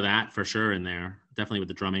there's some of that for sure in there, definitely with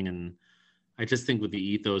the drumming. And I just think with the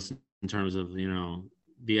ethos in terms of,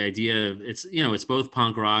 the idea of it's both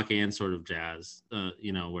punk rock and sort of jazz,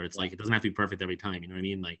 where it's like, it doesn't have to be perfect every time. You know what I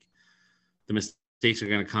mean? Like the mistakes are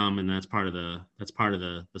going to come, and that's part of the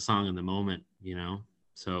song in the moment,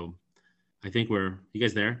 So I think you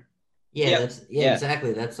guys there? Yeah.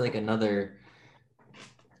 Exactly. That's like the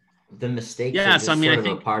mistakes are just so, I mean, sort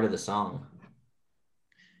of a part of the song.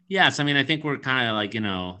 Yes, I mean, I think we're kind of like,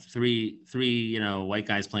 three, white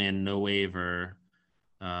guys playing no wave or,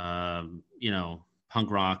 punk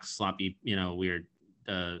rock, sloppy, weird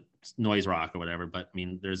noise rock or whatever. But I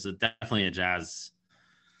mean, there's definitely a jazz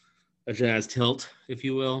tilt, if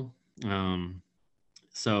you will.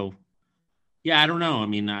 So, yeah, I don't know. I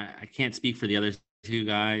mean, I can't speak for the other two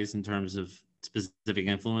guys in terms of specific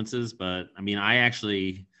influences, but I mean, I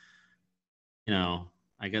actually,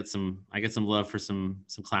 I got some love for some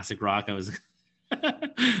classic rock. I was,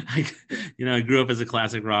 I grew up as a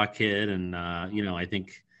classic rock kid, and I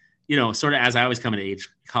think, sort of as I was coming to age,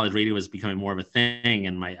 college radio was becoming more of a thing,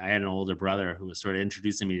 and I had an older brother who was sort of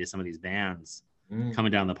introducing me to some of these bands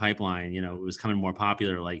coming down the pipeline. It was coming more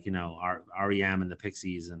popular, like REM and the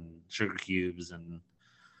Pixies and Sugar Cubes and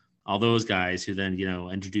all those guys, who then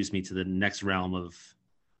introduced me to the next realm of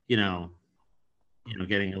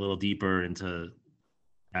getting a little deeper into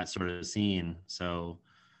that sort of scene. So,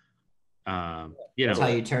 that's how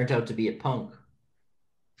you turned out to be a punk.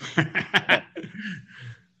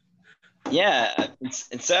 Yeah,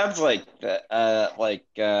 it sounds like I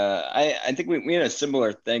think we had a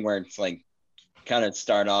similar thing where it's like kind of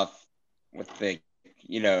start off with the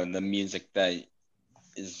the music that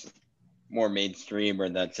is more mainstream or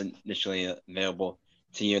that's initially available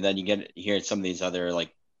to you. Then you hear some of these other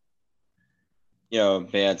like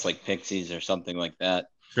bands like Pixies or something like that.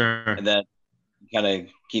 Sure. And then kind of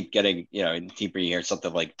keep getting deeper. You hear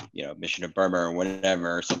something like Mission of Burma or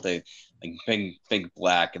whatever, or something like Big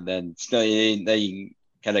Black, and then still then you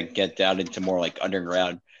kind of get down into more like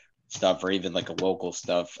underground stuff or even like a local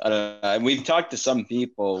stuff. I don't know. We've talked to some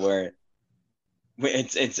people where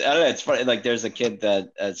it's I don't know, it's funny. Like there's a kid that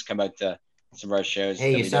has come out to some of our shows.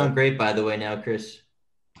 Hey, you sound great, by the way, now, Chris.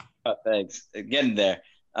 Oh, thanks. Getting there.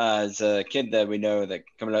 It's a kid that we know that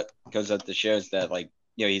goes out to shows that like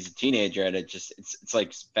he's a teenager, and it's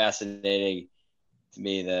like fascinating to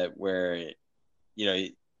me that where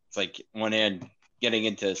it's like one hand getting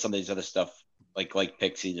into some of these other stuff like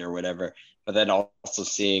Pixies or whatever, but then also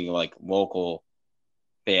seeing like local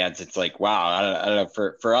bands. It's like, wow, I don't know,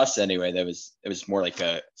 for us anyway, it was more like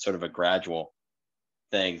a sort of a gradual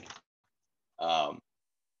thing. I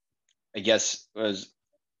guess I was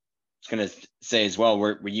gonna say as well,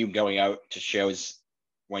 were you going out to shows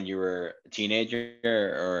when you were a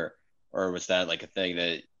teenager, or was that like a thing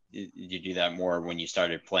that you do that more when you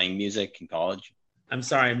started playing music in college? I'm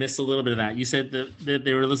sorry, I missed a little bit of that. You said that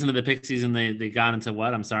they were listening to the Pixies and they got into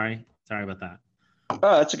what? I'm sorry about that.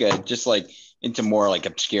 Oh, that's okay. Just like into more like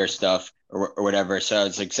obscure stuff or whatever. So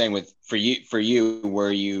it's like saying for you,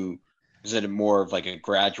 was it more of like a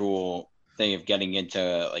gradual thing of getting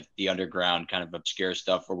into like the underground kind of obscure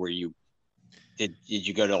stuff, or did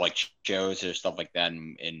you go to like shows or stuff like that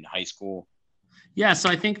in high school? Yeah, so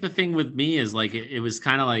I think the thing with me is like it was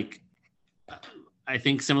kind of like, I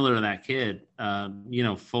think similar to that kid,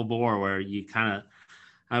 full bore, where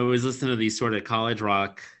I was listening to these sort of college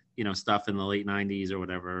rock, stuff in the late 90s or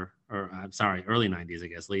whatever, or I'm sorry, early 90s, I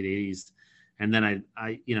guess, late 80s. And then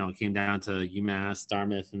I came down to UMass,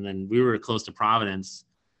 Dartmouth, and then we were close to Providence.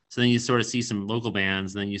 So then you sort of see some local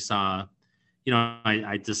bands, and then you saw,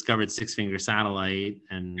 I discovered Six Finger Satellite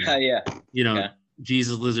and, yeah.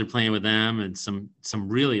 Jesus Lizard playing with them, and some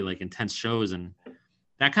really like intense shows, and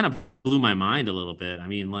that kind of blew my mind a little bit. I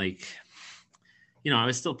mean, like, I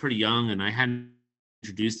was still pretty young, and I hadn't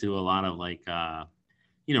introduced to a lot of like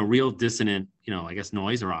real dissonant, I guess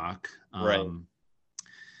noise rock. Right.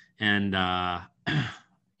 And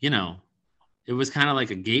it was kind of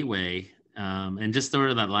like a gateway, and just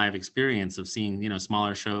sort of that live experience of seeing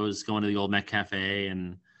smaller shows, going to the old Met Cafe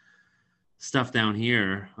and stuff down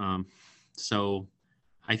here. So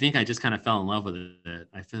I think I just kind of fell in love with it.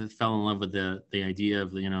 I fell in love with the idea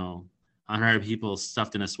of 100 people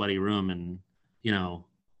stuffed in a sweaty room and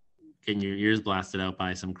getting your ears blasted out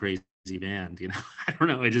by some crazy band. I don't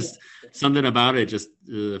know, it just something about it just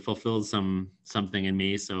fulfilled something in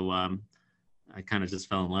me. So I kind of just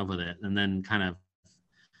fell in love with it, and then kind of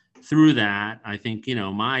through that, I think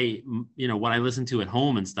my what I listen to at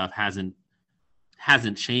home and stuff hasn't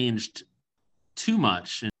changed too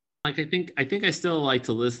much. And like I think I still like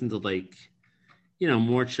to listen to like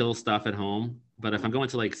more chill stuff at home, but if I'm going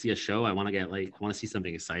to like see a show, I want to see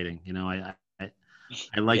something exciting. I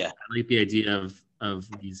like the idea of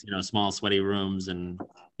these small sweaty rooms and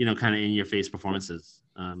kind of in your face performances.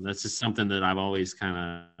 That's just something that I've always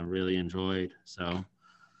kind of really enjoyed, so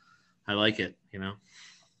I like it.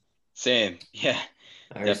 Same. Yeah,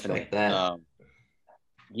 I respect that.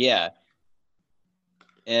 Yeah.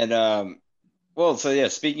 And well, so yeah,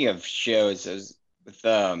 speaking of shows,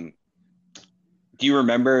 do you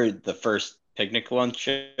remember the first Picnic Lunch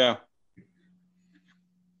show?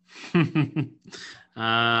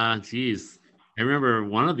 Geez. I remember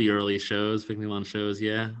one of the early shows, Picnic Lunch shows.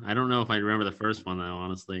 Yeah, I don't know if I remember the first one though.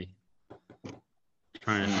 Honestly,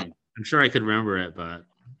 I'm sure I could remember it, but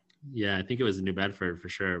yeah, I think it was in New Bedford for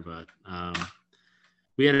sure. But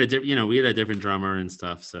we had a different drummer and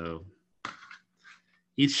stuff. So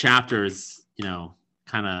each chapter is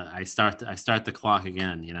kind of I start the clock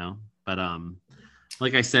again. But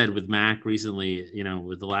like I said with Mac recently,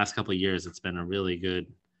 with the last couple of years, it's been a really good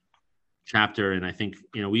chapter, and I think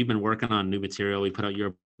we've been working on new material. We put out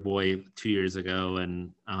Your Boy 2 years ago,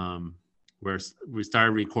 and we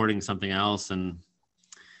started recording something else, and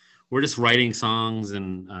we're just writing songs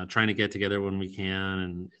and trying to get together when we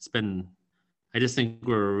can. And I just think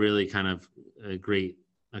we're really kind of a great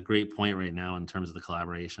point right now in terms of the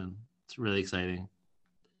collaboration. It's really exciting.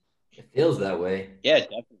 It feels that way. Yeah,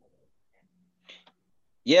 definitely.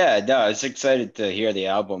 Yeah, no, I was excited to hear the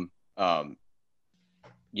album.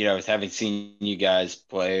 Having seen you guys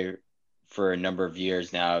play for a number of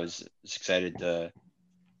years now, I was excited to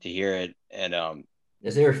hear it. And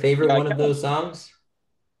is there a favorite one of those songs?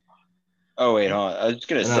 Oh wait, hold on. I was just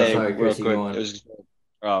gonna say sorry, real Chris, quick.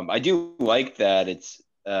 I do like that it's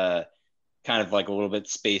kind of like a little bit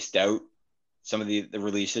spaced out. Some of the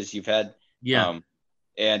releases you've had. Yeah.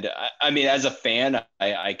 And I mean, as a fan,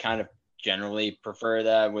 I kind of generally prefer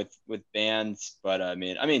that with bands. But I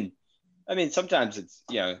mean, sometimes it's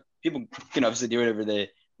people can obviously do whatever they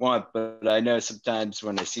want, but I know sometimes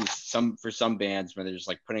when I see some bands when they're just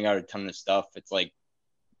like putting out a ton of stuff, it's like,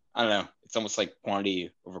 I don't know, it's almost like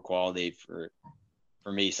quantity over quality for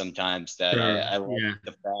me sometimes. That Sure. I like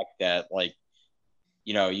the fact that like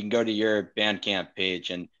you can go to your Bandcamp page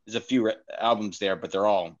and there's a few albums there, but they're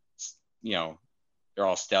all they're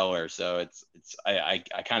all stellar. So I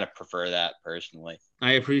kind of prefer that personally.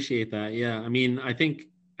 I appreciate that. Yeah, I mean, I think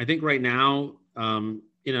right now, some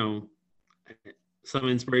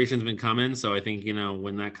inspiration's been coming. So I think,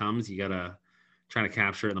 when that comes, you gotta try to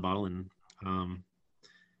capture it in the bottle. And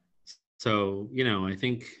so, I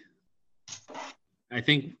think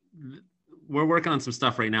we're working on some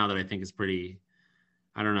stuff right now that I think is pretty,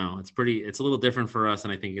 I don't know, it's a little different for us.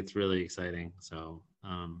 And I think it's really exciting. So,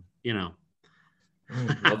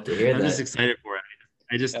 love to hear I'm that. just excited for it.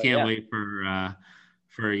 I just can't wait for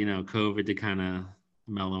COVID to kind of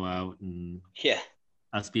mellow out and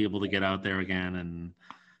us be able to get out there again and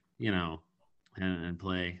and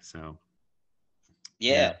play. So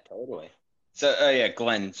totally. So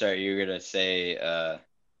Glenn, sorry, you were gonna say I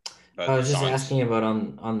was just asking about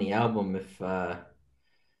on the album if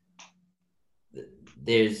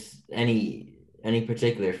there's any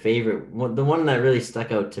particular favorite one. The one that really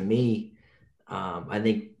stuck out to me, I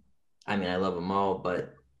love them all,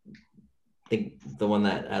 but I think the one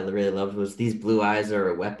that I really loved was These Blue Eyes Are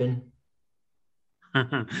a Weapon.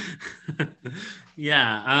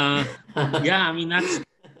 Yeah. I mean, that's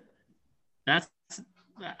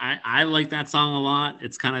I like that song a lot.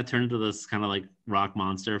 It's kind of turned into this kind of like rock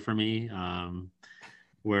monster for me,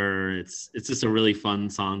 where it's just a really fun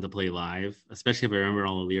song to play live, especially if I remember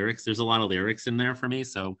all the lyrics. There's a lot of lyrics in there for me,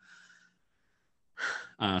 so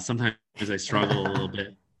sometimes I struggle a little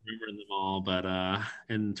bit remembering them all. but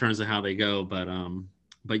in terms of how they go,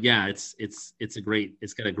 but yeah, it's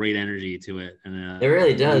got a great energy to it, and It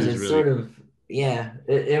really does. blues It's really. sort of, yeah.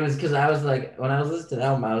 It was because I was like, when I was listening to the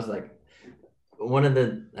album, I was like, one of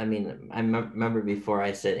the, I mean, remember before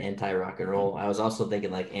I said anti rock and roll, I was also thinking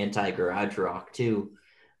like anti garage rock too.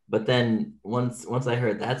 But then once I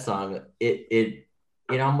heard that song, it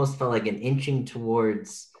almost felt like an inching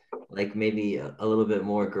towards like maybe a little bit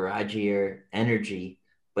more garagier energy,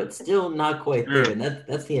 but still not quite there. Sure. And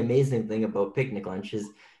that's the amazing thing about Picnic Lunch is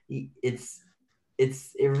it's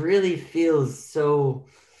it really feels so,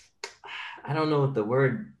 I don't know what the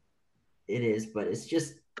word it is, but it's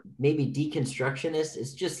just maybe deconstructionist.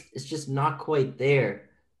 It's just not quite there,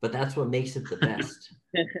 but that's what makes it the best.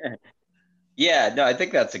 Yeah, no, I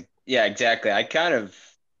think that's a yeah, exactly. I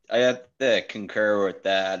have to concur with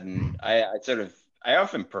that, and I sort of I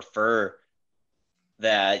often prefer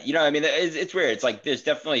that. You know, I mean, it's weird. It's like there's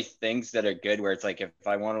definitely things that are good where it's like if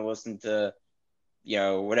I want to listen to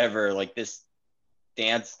whatever like this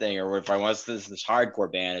dance thing, or if I want to listen to this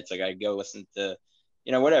hardcore band, it's like I go listen to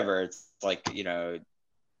whatever. It's like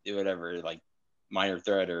do whatever like Minor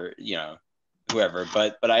Threat or whoever.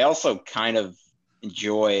 But I also kind of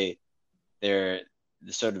enjoy the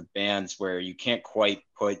sort of bands where you can't quite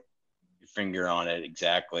put your finger on it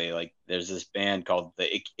exactly. Like there's this band called the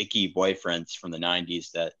Icky Boyfriends from the 90s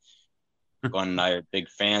that Glenn and I are big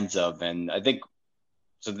fans of. And I think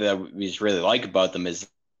something that we just really like about them is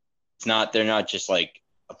they're not just like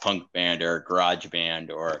a punk band or a garage band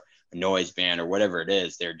or a noise band or whatever it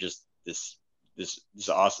is. They're just this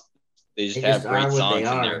awesome. They just They have just great are what they songs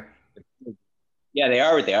and are. yeah, they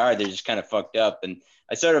are what they are. They're just kind of fucked up. And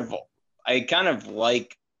I kind of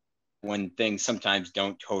like when things sometimes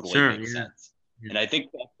don't totally Sure. make Yeah. sense. And I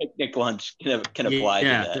think that Picnic Lunch can Yeah, apply to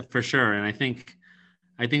yeah, that. for sure. And I think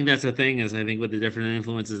that's the thing is I think with the different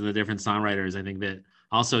influences and the different songwriters, I think that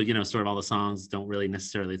also, sort of all the songs don't really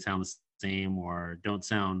necessarily sound the same or don't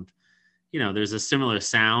sound, there's a similar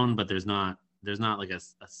sound, but there's not like there's not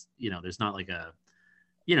like a,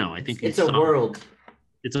 I think It's each a song world.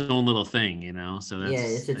 its own little thing, so Yeah,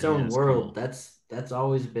 it's I its think own that's world. cool. That's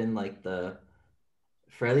always been like the,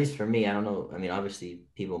 for at least for me, I don't know. I mean, obviously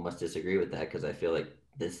people must disagree with that because I feel like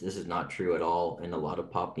this is not true at all in a lot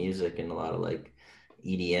of pop music and a lot of like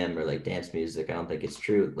EDM or like dance music. I don't think it's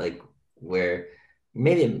true. Like where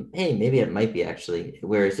maybe hey, maybe it might be actually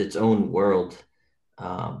where it's its own world.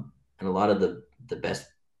 And a lot of the best,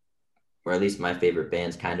 or at least my favorite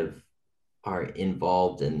bands kind of are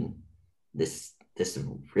involved in this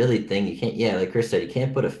really thing. You can't, yeah, like Chris said, you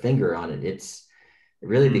can't put a finger on it. It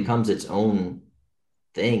really Mm, becomes its own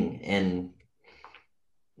thing. And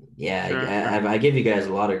yeah, sure. I give you guys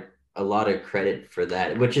a lot of credit for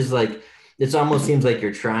that, which is like it almost seems like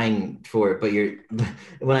you're trying for it, but you're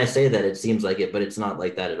when I say that it seems like it, but it's not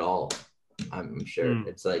like that at all. I'm sure Mm.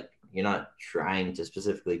 it's like you're not trying to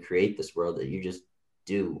specifically create this world that you just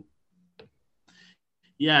do.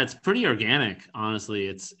 Yeah, it's pretty organic, honestly.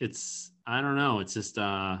 It's I don't know. It's just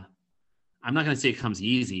I'm not gonna say it comes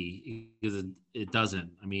easy because it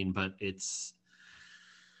doesn't. I mean, but it's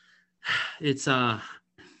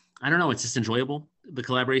I don't know, it's just enjoyable. The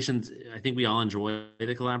collaborations, I think we all enjoy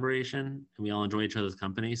the collaboration and we all enjoy each other's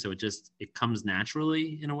company. So it comes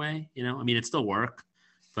naturally in a way, I mean, it's still work,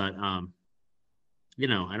 but I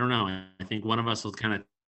don't know. I think one of us will kind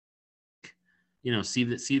of, see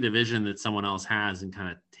the vision that someone else has and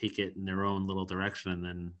kind of take it in their own little direction and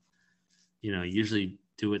then, usually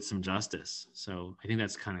do it some justice. So I think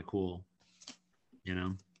that's kind of cool, you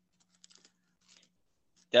know?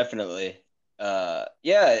 Definitely. Yeah,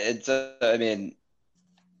 it's I mean,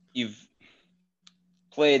 you've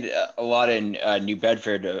played a lot in New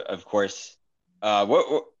Bedford, of course.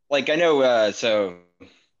 What like I know so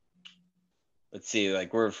let's see,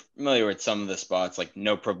 like we're familiar with some of the spots like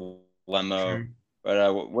No Problemo, Sure.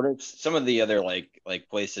 but what are some of the other like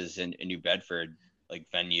places in New Bedford, like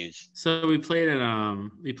venues? So we played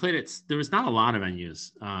it. There was not a lot of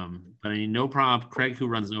venues, but I mean, No Prob. Craig, who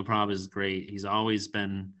runs No Prob, is great. He's always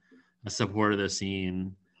been a supporter of the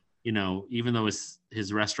scene. Even though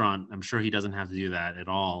his restaurant, I'm sure he doesn't have to do that at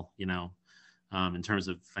all. In terms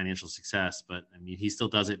of financial success, but I mean, he still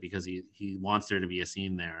does it because he wants there to be a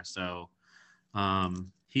scene there. So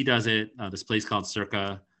he does it. This place called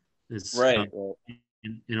Circa is Right. Well,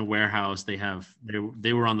 in a warehouse. They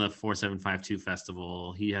were on the 4752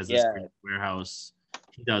 festival. He has this yeah. great warehouse.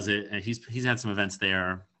 He does it, and he's had some events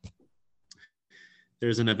there.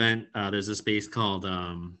 There's an event. There's a space called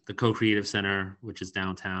the Co-Creative Center, which is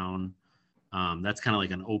downtown. That's kind of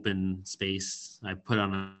like an open space. I put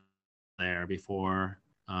on there before.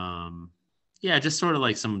 Yeah, just sort of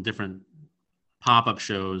like some different pop-up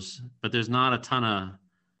shows, but there's not a ton of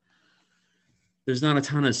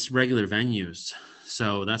regular venues.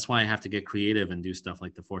 So that's why I have to get creative and do stuff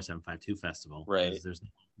like the 4752 festival. Right.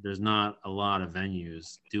 There's not a lot of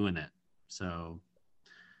venues doing it. So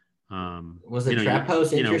was the Trap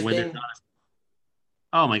House interesting?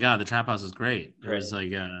 Oh my God, the Trap House is great. It Right. was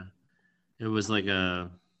like it was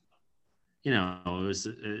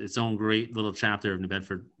its own great little chapter of New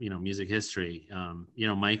Bedford, music history.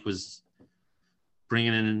 Mike was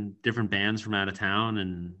bringing in different bands from out of town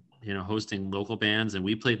and, hosting local bands. And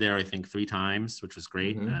we played there, I think 3 times, which was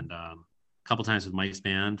great. Mm-hmm. And a couple times with Mike's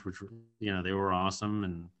band, which, they were awesome.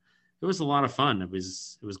 And it was a lot of fun. It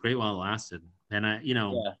was great while it lasted. And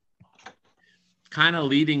kind of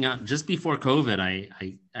leading up just before COVID, I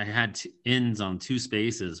had ins on 2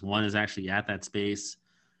 spaces. One is actually at that space,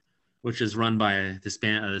 which is run by this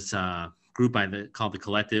group called The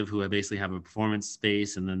Collective, who basically have a performance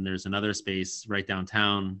space. And then there's another space right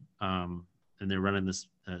downtown. And they're running this,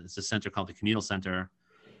 it's a center called the Communal Center,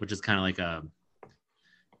 which is kind of like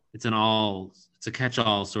it's a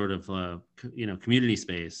catch-all sort of, community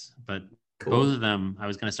space. But Cool. Both of them, I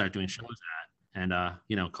was going to start doing shows at, and,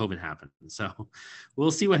 COVID happened. So we'll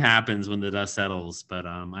see what happens when the dust settles. But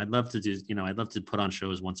I'd love to put on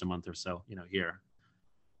shows once a month or so, here,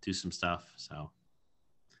 do some stuff. So.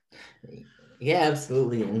 Yeah,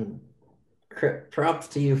 absolutely. And props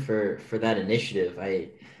to you for that initiative.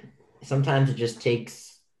 Sometimes it just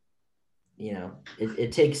takes,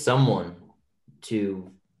 it takes someone to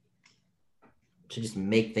just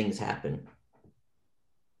make things happen.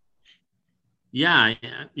 Yeah.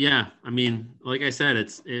 I mean, like I said,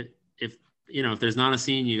 if there's not a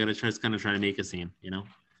scene, you got to try to make a scene,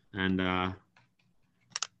 and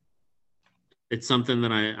it's something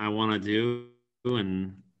that I want to do.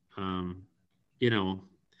 And,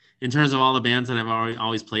 in terms of all the bands that I've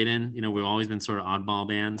always played in, we've always been sort of oddball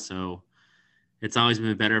bands. So it's always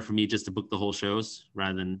been better for me just to book the whole shows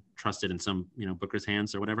rather than trust it in some, booker's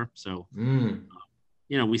hands or whatever. So,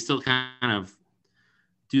 we still kind of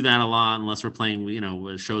do that a lot unless we're playing,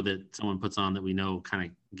 a show that someone puts on that we know kind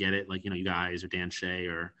of get it, like, you guys or Dan Shea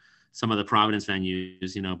or some of the Providence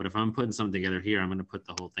venues, but if I'm putting something together here, I'm going to put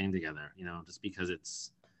the whole thing together, just because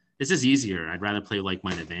it's just easier. I'd rather play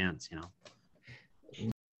like-minded bands,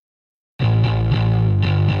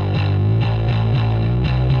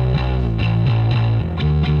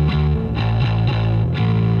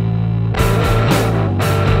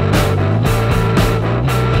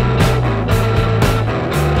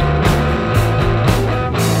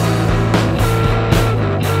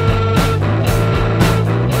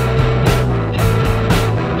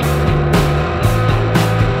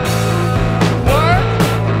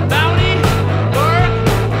 Work, bounty, work,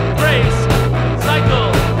 grace.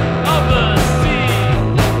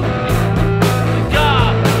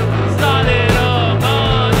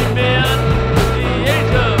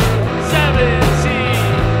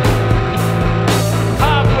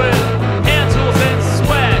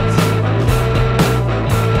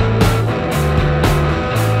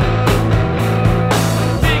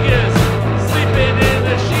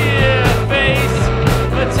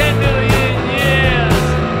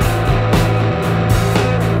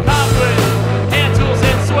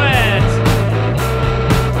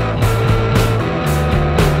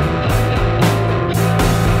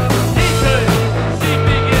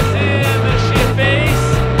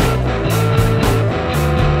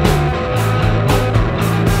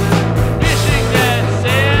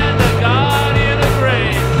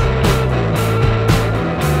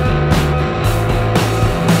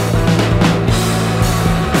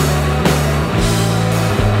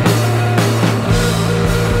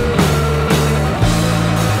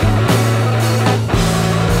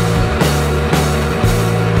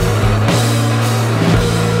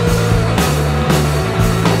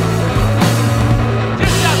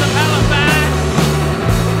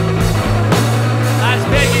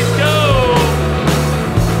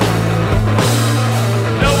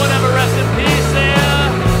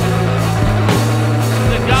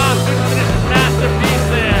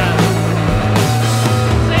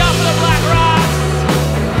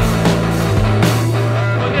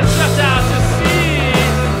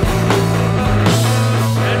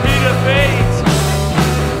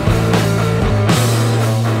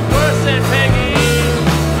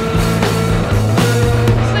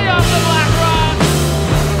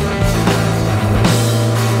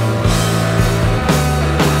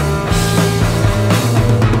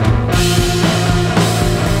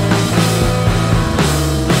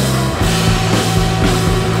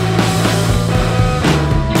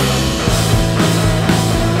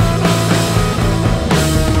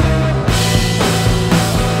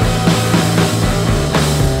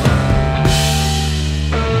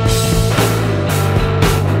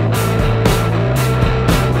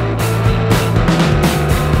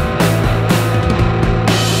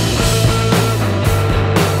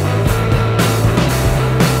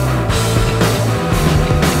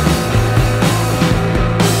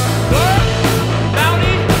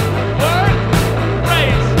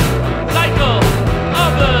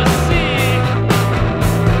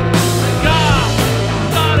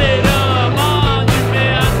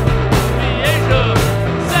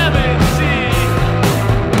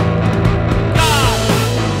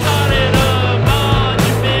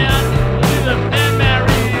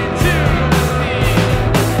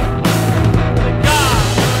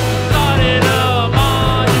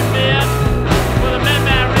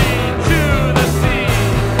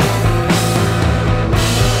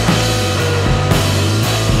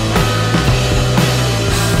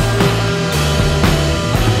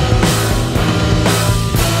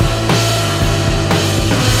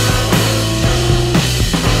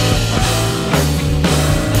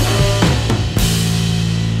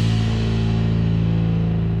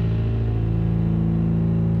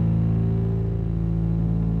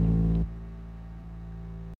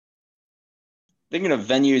 thinking of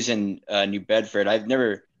venues in New Bedford. I've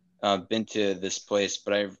never been to this place,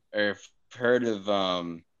 but I've heard of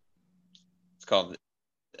it's called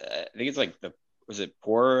I think it's like was it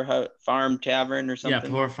Poor Farm Tavern or Yeah,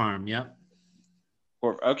 something? Poor Farm. Yep.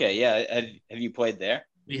 Okay, yeah. Have you played there?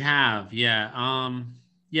 We have. Yeah.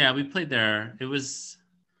 Yeah, we played there. It was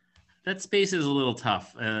that space is a little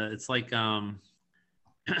tough. It's like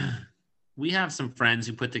we have some friends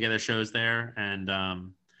who put together shows there, and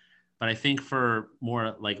but I think for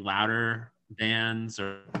more like louder bands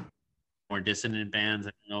or more dissonant bands,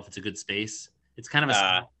 I don't know if it's a good space. It's kind of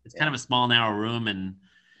kind of a small narrow room, and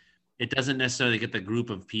it doesn't necessarily get the group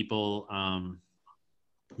of people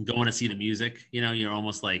going to see the music. You know, you're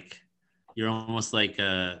almost like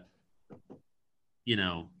you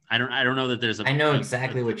know, I don't know that there's a. I know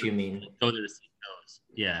exactly what you mean. Go there to see shows.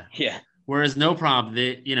 Yeah. Yeah. Whereas No Prob,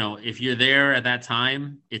 you know, if you're there at that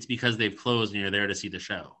time, it's because they've closed and you're there to see the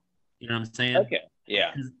show. You know what I'm saying? Okay.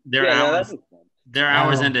 Yeah. Their Yeah, no, hours, their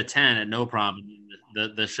hours Oh. end at 10 at No Prob.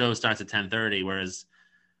 The show starts at 10:30.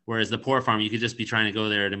 Whereas the Poor Farm, you could just be trying to go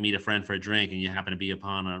there to meet a friend for a drink, and you happen to be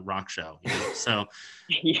upon a rock show. You know? So.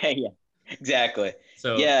 Yeah. Exactly.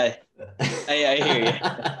 So. Yeah. I hear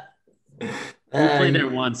you. We played there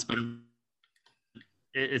once, but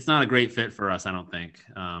it's not a great fit for us, I don't think.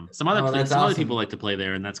 Some other people like to play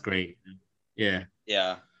there, and that's great. Yeah.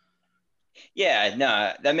 Yeah. Yeah.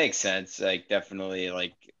 No, that makes sense. Like, definitely,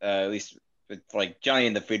 like at least with like Johnny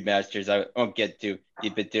and the Food Masters, I won't get too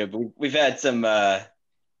deep into it, but we've had some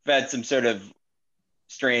sort of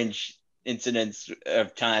strange incidents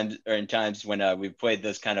of times when we've played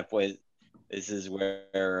those kind of plays. This is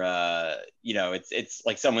where you know, it's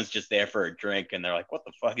like someone's just there for a drink and they're like, "What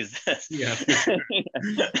the fuck is this?" Yeah.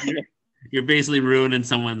 You're basically ruining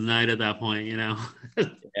someone's night at that point, you know.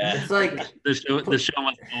 Yeah. It's like the show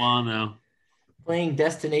must go on though. Playing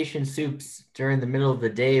Destination Soups during the middle of the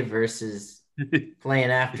day versus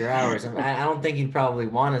playing after hours. I don't think he'd probably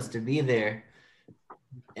want us to be there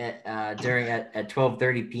at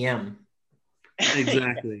 12:30 p.m.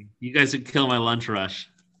 Exactly. You guys would kill my lunch rush.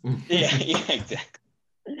 Yeah, exactly.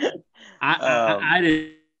 I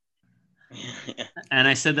did, and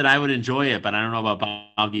I said that I would enjoy it, but I don't know about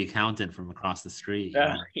Bob the accountant from across the street.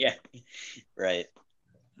 Yeah, right.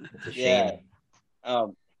 It's a shame. Yeah.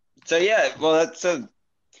 So yeah, well, that's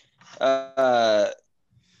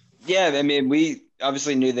yeah. I mean, we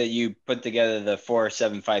obviously knew that you put together the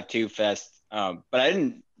 4752 Fest, but I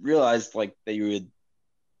didn't realize like that you would.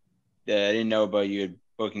 I didn't know about you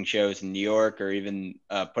booking shows in New York or even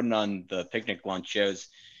putting on the picnic lunch shows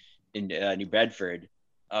in New Bedford.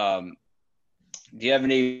 Do you have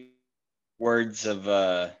any words of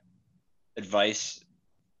advice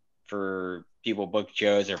for people book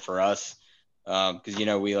shows or for us? Because you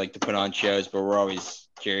know we like to put on shows, but we're always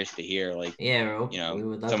curious to hear, like, Yeah, you know, we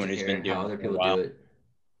would love someone to who's hear been doing how other it for a people while. do it.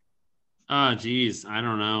 Oh, geez, I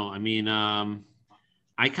don't know. I mean,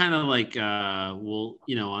 I kind of like, well,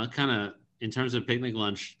 you know, I kind of, in terms of picnic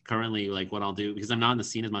lunch currently, like what I'll do, because I'm not in the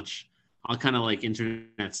scene as much, I'll kind of like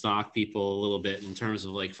internet stalk people a little bit in terms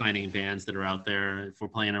of like finding bands that are out there. If we're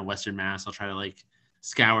playing in Western Mass, I'll try to like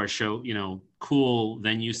scour show, you know, cool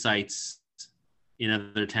venue sites in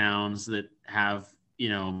other towns that have, you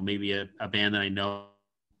know, maybe a band that I know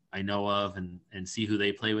of and see who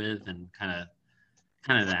they play with and kind of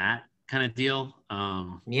that kind of deal.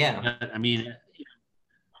 Yeah. I mean,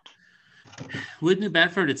 with New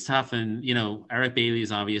Bedford, it's tough, and you know, Eric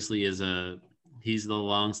Bailey's obviously he's the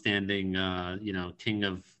long-standing you know, king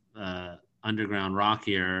of underground rock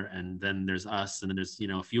here, and then there's us, and then there's, you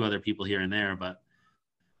know, a few other people here and there, but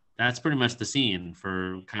that's pretty much the scene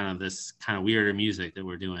for kind of this kind of weirder music that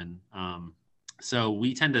we're doing. So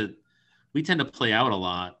we tend to play out a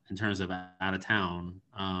lot in terms of out of town.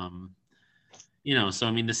 You know, so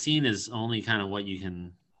I mean, the scene is only kind of what you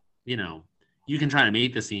can, you know, you can try to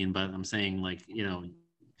make the scene, but I'm saying, like, you know,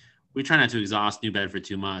 we try not to exhaust New Bedford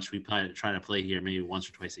too much. We try to play here maybe once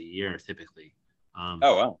or twice a year, typically. Oh,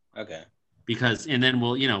 wow. Okay. Because, and then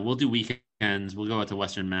we'll do weekends. We'll go out to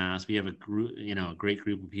Western Mass. We have a group, you know, a great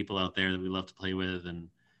group of people out there that we love to play with. And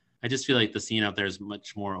I just feel like the scene out there is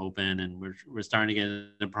much more open, and we're starting to get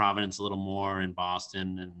into Providence a little more, in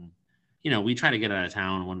Boston. And, you know, we try to get out of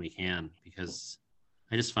town when we can, because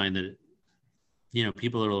I just find that, you know,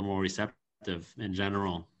 people are a little more receptive in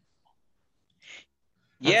general.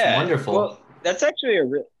 That's Yeah, wonderful. well, that's actually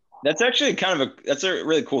that's a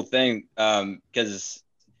really cool thing, because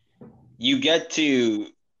you get to,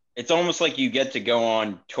 it's almost like you get to go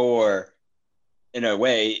on tour in a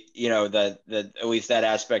way, you know, that at least that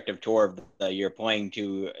aspect of tour, you're playing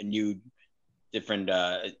to a new different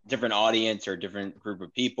audience or different group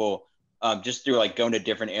of people, just through like going to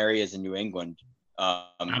different areas in New England.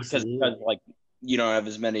 Because like you don't have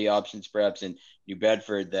as many options perhaps in New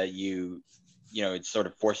Bedford that it sort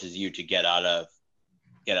of forces you to get out of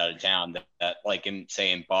town. That like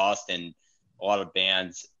in Boston, a lot of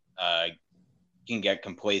bands can get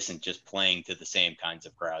complacent just playing to the same kinds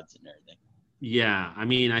of crowds and everything. Yeah, I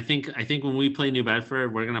mean, I think when we play New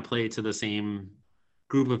Bedford, we're gonna play to the same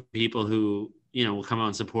group of people who will come out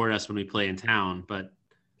and support us when we play in town. But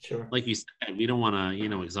sure, like you said, we don't want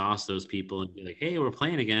to exhaust those people and be like, hey, we're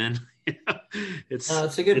playing again. It's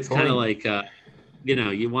a good it's kind of like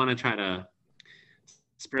you want to try to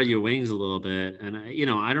spread your wings a little bit. And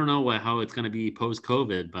I don't know how it's going to be post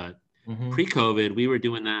COVID, but pre-COVID we were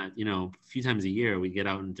doing that a few times a year. We get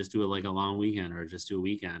out and just do it like a long weekend or just do a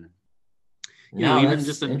weekend. Even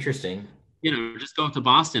just interesting. Just going to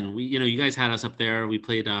Boston. We you guys had us up there. We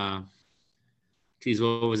played what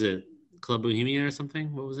was it, Club Bohemia or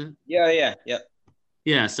something? What was it?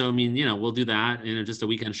 Yeah, so I mean, we'll do that in just a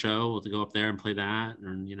weekend show. We'll go up there and play that,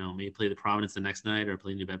 or maybe play the Providence the next night, or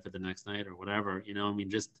play New Bedford the next night, or whatever. I mean,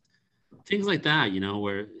 just things like that.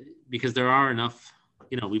 Where because there are enough.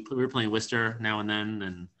 We're playing Worcester now and then,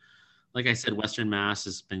 and like I said, Western Mass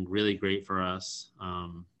has been really great for us.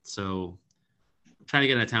 So try to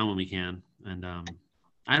get out of town when we can, and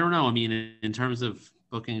I don't know. I mean, in terms of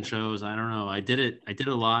booking shows, I don't know. I did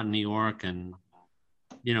a lot in New York, and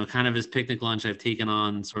kind of as Picnic Lunch, I've taken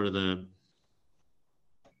on sort of the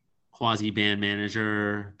quasi band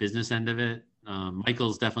manager business end of it.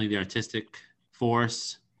 Michael's definitely the artistic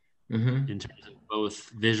force in terms of both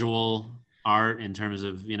visual art, in terms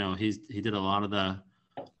of, he did a lot of the,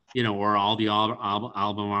 or all the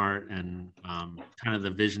album art and kind of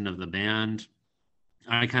the vision of the band.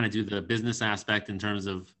 I kind of do the business aspect in terms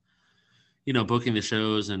of, booking the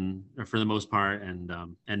shows and for the most part. And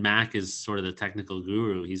Mac is sort of the technical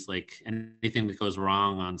guru. He's like anything that goes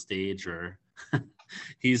wrong on stage or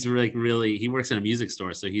he's like really, he works in a music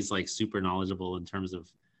store. So he's like super knowledgeable in terms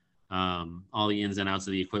of all the ins and outs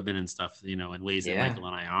of the equipment and stuff, in ways that Michael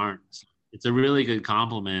and I aren't. So it's a really good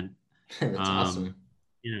compliment. That's awesome.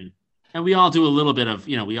 And we all do a little bit of,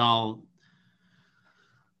 we'll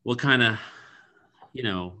kind of,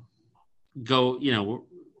 go,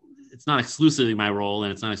 it's not exclusively my role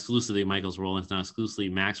and it's not exclusively Michael's role and it's not exclusively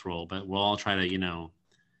Mac's role, but we'll all try to,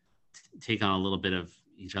 take on a little bit of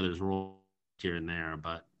each other's role here and there.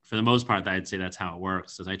 But for the most part, I'd say that's how it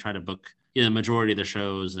works. Is I try to book the majority of the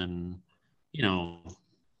shows and,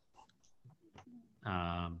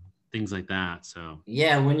 things like that. So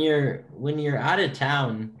yeah, when you're out of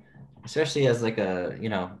town, especially as like a,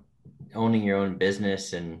 owning your own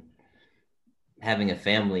business and having a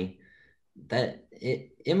family, that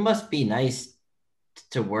it must be nice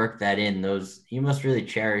to work that in. Those, you must really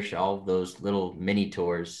cherish all of those little mini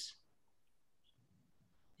tours.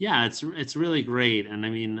 Yeah, it's really great. And I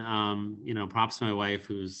mean, props to my wife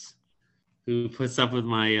who puts up with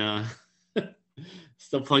my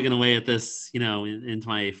still plugging away at this, into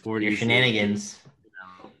my 40s. Your shenanigans.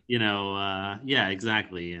 Yeah,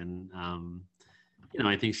 exactly. And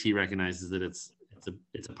I think she recognizes that it's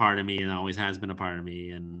a part of me and always has been a part of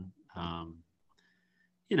me. And I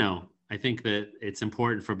think that it's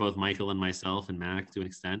important for both Michael and myself and Mac to an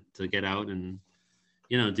extent to get out and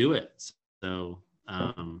do it. So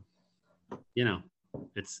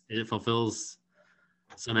it fulfills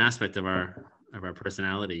some aspect of our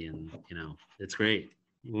personality, and it's great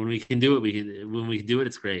when we can do it. When we can do it,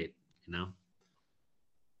 it's great.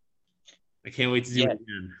 I can't wait to do it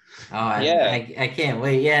again. Oh, I can't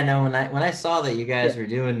wait. Yeah, no, when I saw that you guys were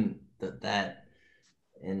doing that,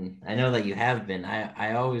 and I know that you have been,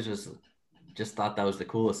 I always just thought that was the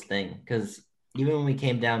coolest thing, because even when we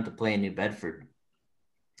came down to play in New Bedford,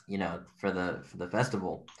 for the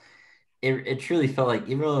festival, it truly felt like,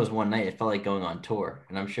 even though it was one night, it felt like going on tour.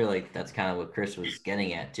 And I'm sure like that's kind of what Chris was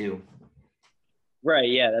getting at too. Right.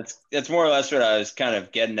 Yeah. That's more or less what I was kind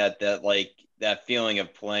of getting at, that like that feeling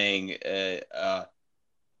of playing a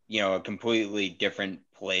completely different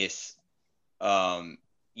place. And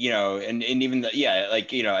even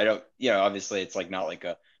I don't, obviously it's like not like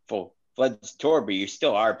a full-fledged tour, but you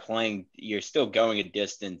still are playing, you're still going a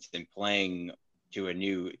distance and playing to a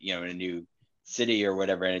new, in a new city or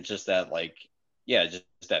whatever. And it's just that just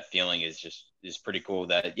that feeling is pretty cool.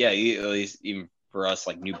 That, at least even for us,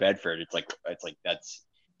 like New Bedford, it's like that's,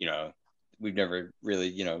 we've never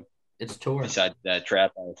really, it's tour. Besides that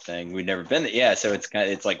trap house thing, we've never been there. Yeah. So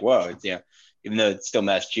it's like, whoa, it's, even though it's still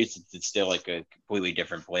Massachusetts, it's still like a completely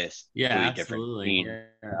different place. Yeah, absolutely.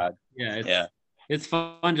 It's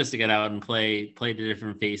fun just to get out and play to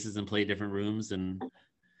different faces and play different rooms, and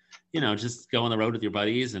just go on the road with your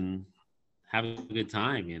buddies and have a good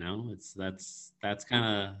time. That's kind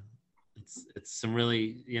of it's some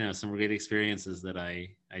really some great experiences that I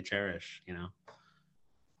cherish.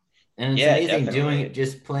 And it's Yeah, amazing definitely. doing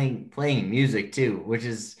just playing music too, which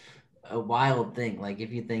is a wild thing. Like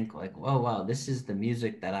if you think like, oh wow, this is the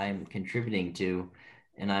music that I'm contributing to,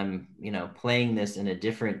 and I'm, playing this in a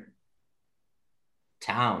different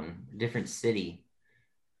town, different city.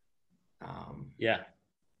 Um, Yeah.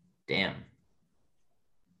 damn.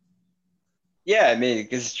 Yeah, I mean,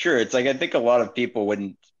 because it's true. It's like I think a lot of people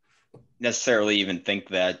wouldn't necessarily even think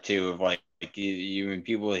that too. Of like you when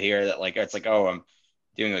people hear that, like it's like, oh, I'm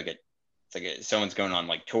doing like someone's going on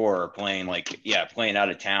like tour or playing playing out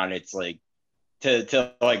of town. It's like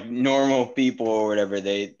to like normal people or whatever.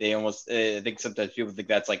 They almost I think sometimes people think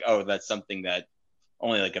that's like, oh, that's something that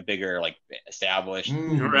only like a bigger like established.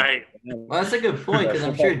 Mm. Right. Well, that's a good point because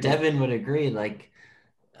I'm sure professional. Devin would agree. Like,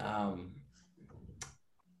 um,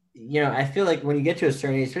 I feel like when you get to a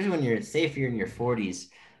certain age, especially when you're safe, you're in your 40s,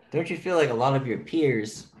 don't you feel like a lot of your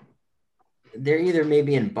peers, they're either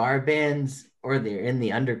maybe in bar bands or they're in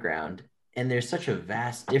the underground, and there's such a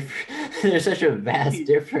vast difference. There's such a vast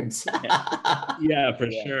difference. Yeah, for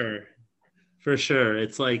Yeah. sure. For sure.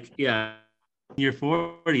 It's like, yeah, in your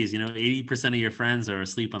 40s, 80% of your friends are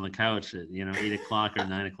asleep on the couch at, 8 o'clock or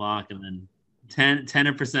 9 o'clock. And then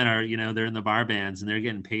 10% are, they're in the bar bands and they're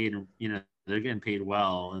getting paid, they're getting paid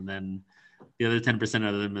well. And then the other 10%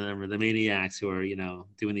 of them are the maniacs who are,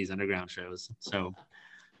 doing these underground shows. So,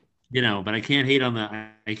 but I can't hate on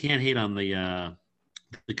the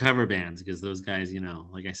cover bands because those guys,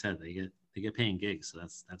 like I said, they get paying gigs. So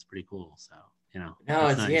that's pretty cool. So, No,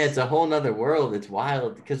 that's it's nice. a whole nother world. It's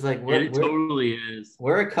wild because like we're It we're totally is.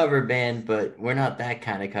 we're a cover band, but we're not that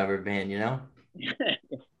kind of cover band.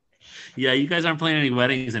 Yeah, you guys aren't playing any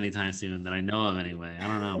weddings anytime soon that I know of anyway. I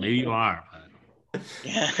don't know. Maybe you are, but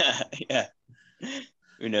Yeah, yeah.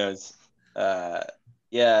 Who knows? Uh,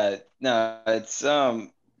 yeah, no, it's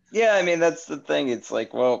yeah. I mean, that's the thing. It's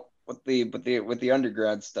like, well, with the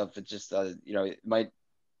underground stuff, it just it might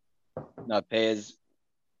not pay as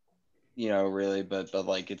really, but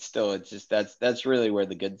like it's just that's really where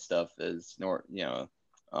the good stuff is.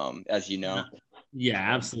 As you know. yeah,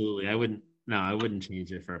 absolutely. I wouldn't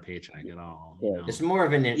change it for a paycheck at all, Yeah. It's more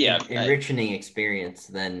of an Yeah, enriching experience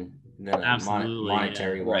than a Absolutely. Yeah.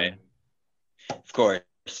 monetary right. one. Of course.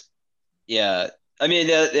 Yeah. I mean,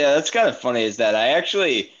 yeah, that's kind of funny is that I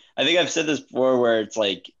think I've said this before where it's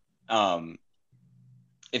like, um,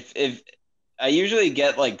 if I usually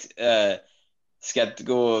get like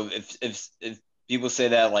skeptical of if people say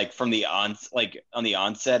that like from the like on the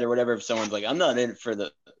onset or whatever, if someone's like, I'm not in it for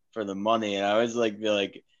the money, and I always like feel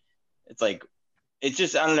like it's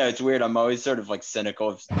just I don't know, it's weird. I'm always sort of like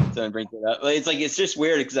cynical if someone brings it up. Like, it's just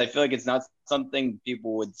weird because I feel like it's not something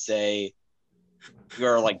people would say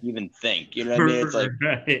or like even think. You know what I mean? It's like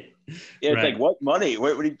Right. yeah, it's like Right. what money?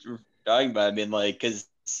 What are you talking about? I mean, like, because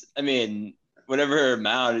I mean, whatever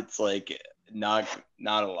amount, it's like not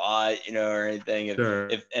not a lot, or anything. Sure.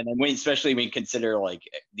 If and then especially when you consider like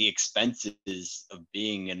the expenses of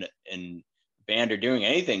being in band or doing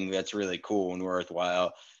anything that's really cool and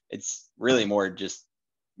worthwhile, it's really more just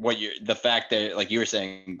the fact that like you were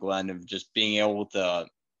saying, Glenn, of just being able to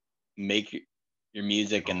make your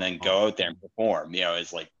music and then go out there and perform,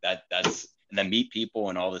 is like that's and then meet people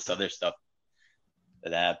and all this other stuff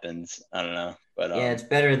that happens. I don't know, but Yeah, it's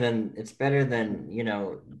better than,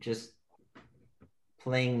 just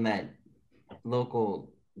playing that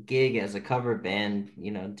local gig as a cover band,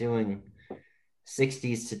 doing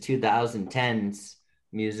 60s to 2010s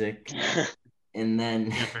music and then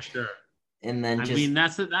Yeah, for sure. and then I just mean,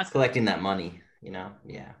 that's collecting that money. Yeah.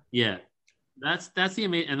 yeah. That's the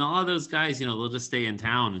amazing, and a lot of those guys, they'll just stay in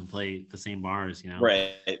town and play the same bars.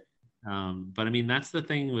 right. But I mean, that's the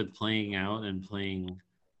thing with playing out and playing,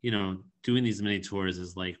 doing these mini tours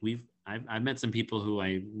is like I've met some people who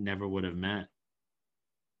I never would have met.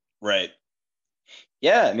 Right.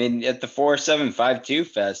 Yeah, I mean, at the 4752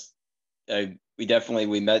 Fest,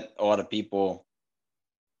 we met a lot of people,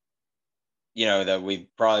 that we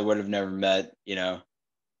probably would have never met.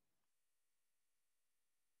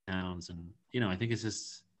 Towns, and I think it's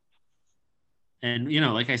just, and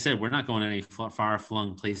like I said, we're not going to any far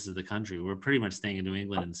flung places of the country. We're pretty much staying in New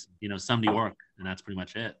England and some New York, and that's pretty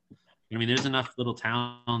much it. I mean, there's enough little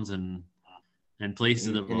towns and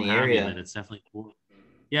places that In will the have you that area. it's definitely cool.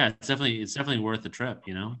 Yeah, it's definitely worth the trip.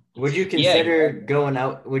 Would you Yeah, consider exactly. going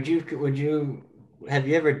out? Would you have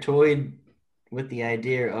you ever toyed with the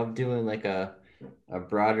idea of doing like a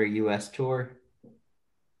broader US tour?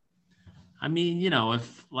 I mean,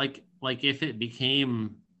 if if it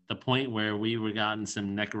became the point where we were gotten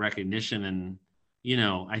some neck recognition. And, you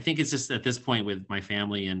know, I think it's just at this point with my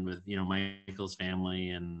family and with, you know, Michael's family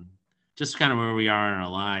and just kind of where we are in our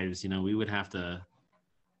lives, you know, we would have to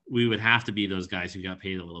be those guys who got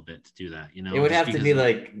paid a little bit to do that, you know. It would just have to be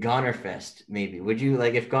like Goner Fest, maybe. Would you,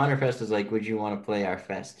 like, if Goner Fest was like, would you want to play our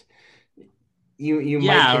fest? You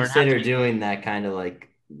might consider doing that kind of like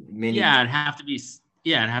mini. Yeah, it'd have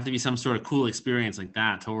to be some sort of cool experience like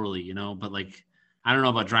that, totally, you know. But like, I don't know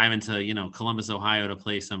about driving to, you know, Columbus, Ohio to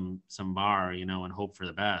play some bar, you know, and hope for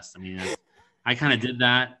the best. I mean, I kind of did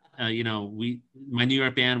that. You know, my New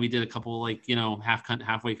York band, we did a couple, like, you know,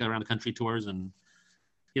 halfway around the country tours, and,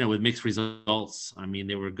 you know, with mixed results. I mean,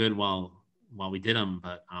 they were good while we did them,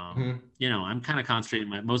 but you know, I'm kind of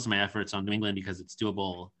concentrating most of my efforts on New England because it's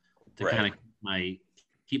doable to kind of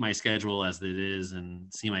keep my schedule as it is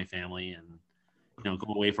and see my family and, you know,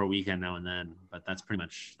 go away for a weekend now and then. But that's pretty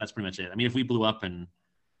much it. I mean, if we blew up and,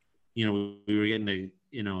 you know, we were getting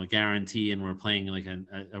a guarantee and we're playing like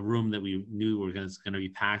a room that we knew were going to be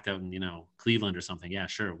packed out in, you know, Cleveland or something, yeah,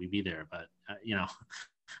 sure, we'd be there. But you know,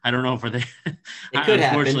 I don't know for the. It could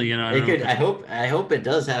happen. You know, I hope it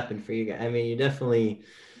does happen for you guys. I mean, you definitely.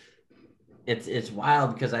 It's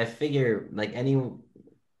wild because I figure like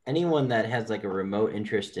anyone that has like a remote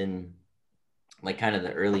interest in like kind of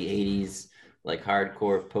the early 80s, like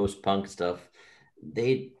hardcore post-punk stuff,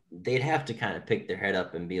 they'd have to kind of pick their head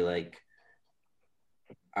up and be like,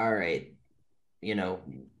 all right, you know,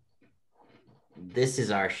 this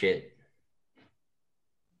is our shit.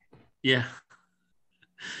 Yeah.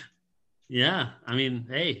 Yeah. I mean,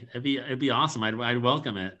 hey, it'd be awesome. I'd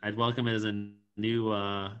welcome it. I'd welcome it as a new,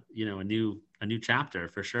 you know, a new chapter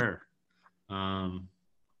for sure.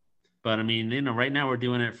 But I mean, you know, right now we're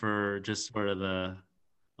doing it for just sort of the,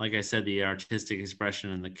 like I said, the artistic expression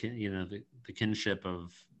and the kinship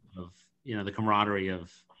of, you know, the camaraderie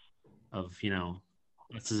of, you know,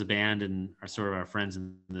 us as a band and our friends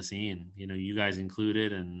in the scene, you know, you guys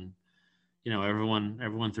included, and, you know,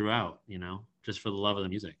 everyone throughout, you know, just for the love of the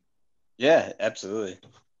music. Yeah, absolutely.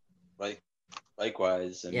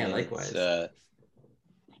 Likewise. Likewise.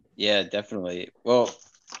 Yeah, definitely. Well,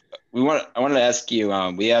 I wanted to ask you,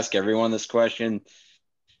 we ask everyone this question.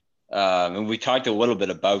 And we talked a little bit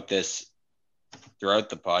about this throughout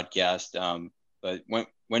the podcast. But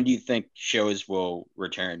when do you think shows will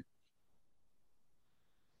return?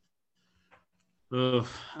 I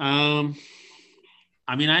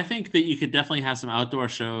mean, I think that you could definitely have some outdoor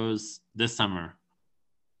shows this summer.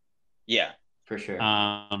 Yeah, for sure.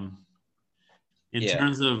 In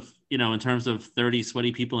terms of 30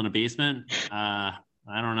 sweaty people in a basement, I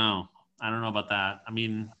don't know about that. I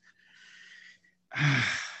mean,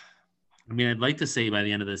 I'd like to say by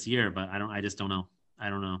the end of this year, but I just don't know. I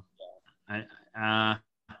don't know.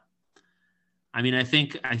 I mean, I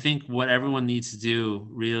think what everyone needs to do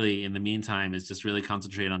really in the meantime is just really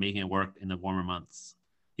concentrate on making it work in the warmer months.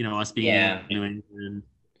 You know, us being in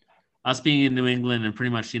New England and pretty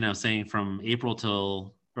much, you know, saying from April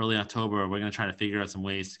till early October, we're going to try to figure out some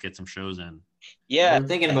ways to get some shows in. Yeah. We're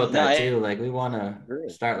thinking about that too. Like, we want to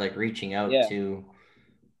start like reaching out to,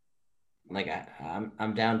 like,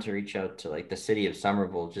 I'm down to reach out to like the city of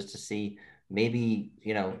Somerville just to see, maybe,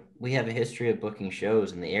 you know, we have a history of booking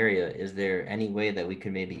shows in the area. Is there any way that we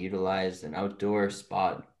could maybe utilize an outdoor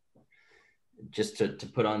spot just to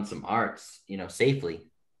put on some arts, you know, safely?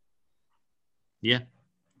 Yeah.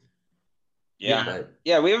 We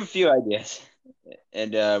have a few ideas,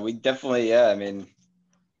 and we definitely, I mean,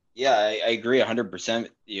 I agree 100%.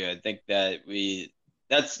 I think that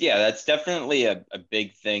that's definitely a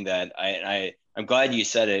big thing that I'm glad you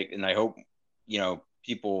said it, and I hope, you know,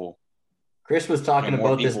 people. Chris was talking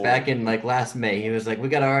about this back in like last May. He was like, we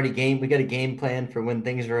got a game plan for when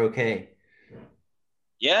things are okay.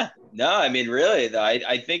 Yeah, no, I mean, really,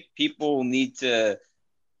 I think people need to,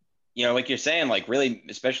 you know, like you're saying, like really,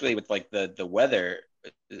 especially with like the weather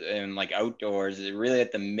and like outdoors, they really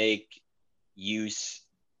have to make use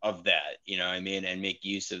of that, you know what I mean, and make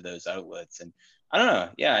use of those outlets. And I don't know.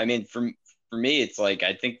 Yeah, I mean, for me, it's like,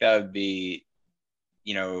 I think that would be,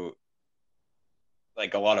 you know,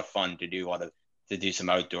 like a lot of fun to do some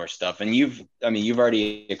outdoor stuff. And you've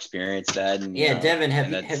already experienced that. And, yeah, Devin,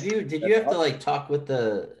 did you have to like talk with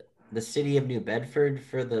the city of New Bedford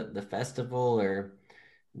for the festival, or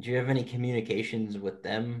do you have any communications with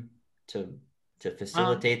them to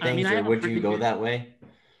facilitate things, or would you go that way?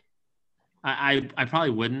 I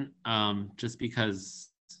probably wouldn't, just because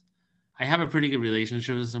I have a pretty good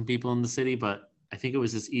relationship with some people in the city, but I think it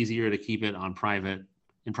was just easier to keep it in private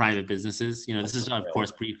businesses. You know, this is of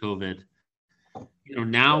course pre-COVID.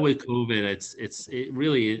 now with COVID, it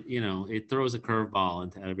really, it throws a curveball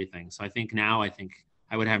into everything. So I think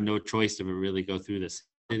I would have no choice to really go through the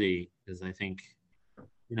city, because I think,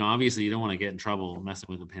 obviously you don't want to get in trouble messing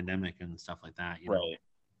with the pandemic and stuff like that, Right.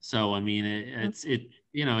 So, I mean, it's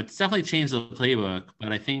definitely changed the playbook,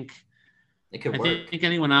 but I think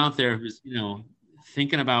anyone out there who's,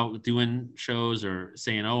 thinking about doing shows or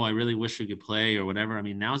saying, oh, I really wish we could play or whatever. I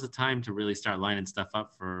mean, now's the time to really start lining stuff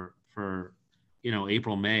up for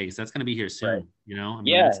April, May, because that's going to be here soon. Right. I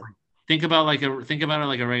mean, it's like, think about it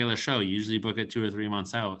like a regular show. You usually book it 2 or 3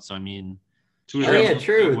 months out. So I mean, 2 or 3 months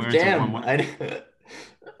true. Damn.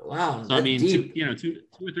 Wow. So I mean, deep. 2 or 3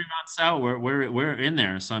 months out, we're in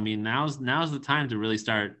there. So I mean, now's the time to really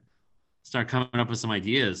start coming up with some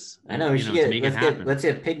ideas. I know. Let's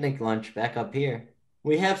get picnic lunch back up here.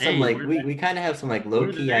 We have some we kind of have some like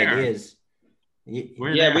low key ideas.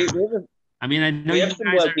 I mean, I know we have some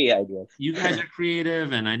low-key ideas. You guys are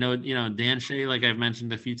creative, and I know, Dan Shea, like I've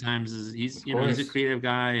mentioned a few times, he's a creative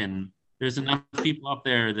guy, and there's enough people up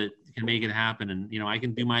there that can make it happen. And, I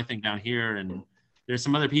can do my thing down here, and there's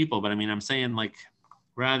some other people, but I mean, I'm saying, like,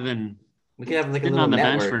 rather than we could have like sitting on the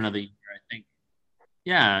bench for another year, I think,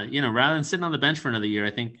 rather than sitting on the bench for another year, I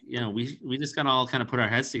think, we just got to all kind of put our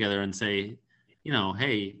heads together and say,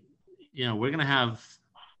 hey, we're going to have,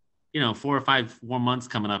 4 or 5 more months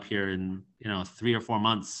coming up here in 3 or 4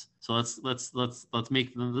 months. So let's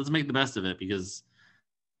make the best of it, because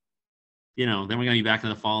then we're going to be back in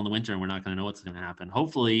the fall and the winter, and we're not going to know what's going to happen.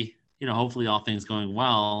 Hopefully all things going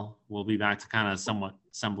well, we'll be back to kind of somewhat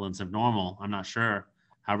semblance of normal. I'm not sure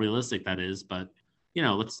how realistic that is, but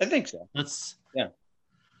I think so. Yeah.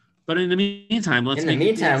 But in the meantime, we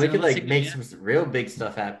could like make some real big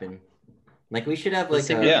stuff happen. Like we should have like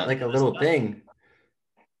a little thing.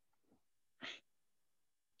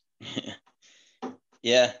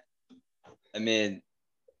 Yeah, I mean,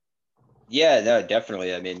 yeah, no,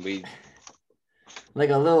 definitely. I mean, we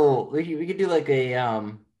could do like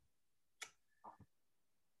a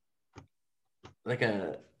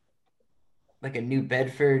like a New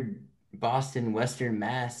Bedford, Boston, Western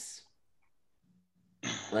Mass,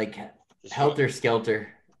 like Helter Skelter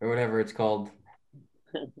or whatever it's called.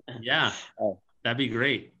 Yeah, that'd be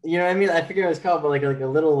great. You know what I mean? I forget what it's called, but like a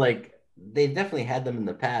little, like, they've definitely had them in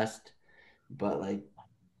the past, but like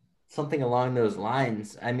something along those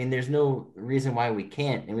lines. I mean, there's no reason why we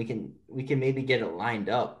can't, and we can maybe get it lined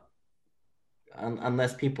up,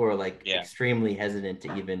 unless people are like extremely hesitant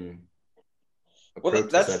to even. Well,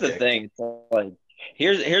 that's the thing. So, like,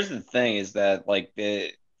 here's the thing is that, like,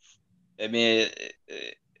 I mean,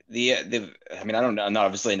 I'm not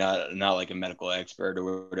obviously not like a medical expert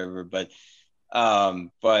or whatever, but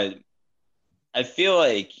I feel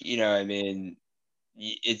like, I mean,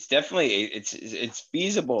 it's definitely it's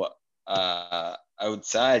feasible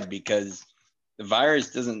outside, because the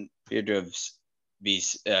virus doesn't appear to be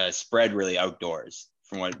spread really outdoors,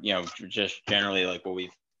 from what just generally like what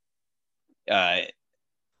we've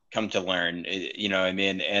come to learn. I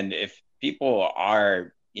mean, and if people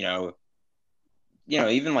are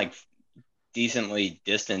even like decently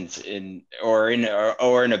distanced in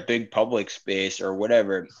a big public space or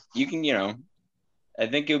whatever, you can I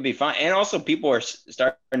think it would be fine. And also people are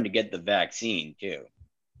starting to get the vaccine too.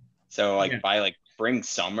 So like by like spring,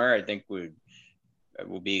 summer, I think will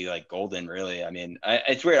be like golden, really. I mean,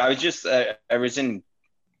 it's weird. I was in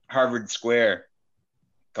Harvard Square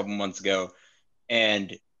a couple months ago,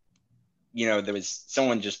 and there was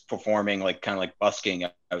someone just performing, like kind of like busking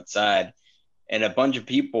outside, and a bunch of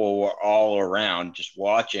people were all around just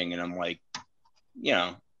watching. And I'm like,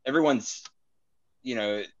 everyone's,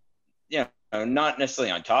 not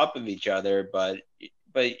necessarily on top of each other, but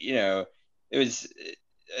it was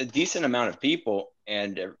a decent amount of people.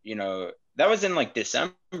 And, that was in like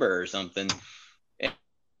December or something. And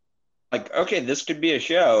like, okay, this could be a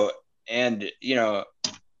show. And,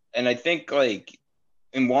 and I think like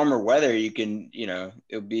in warmer weather, you can,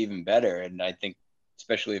 it'll be even better. And I think,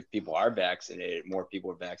 especially if people are vaccinated, more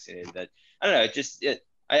people are vaccinated, that I don't know,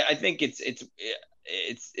 I think it's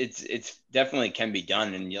definitely can be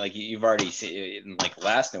done. And like you've already seen, like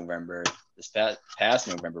last November, this past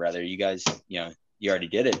November rather, you guys, you already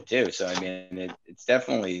did it too. So I mean, it's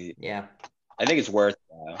definitely, I think it's worth.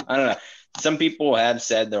 I don't know. Some people have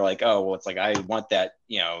said they're like, oh well, it's like I want that,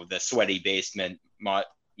 the sweaty basement,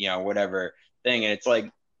 whatever thing, and it's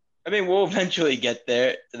like, I mean, we'll eventually get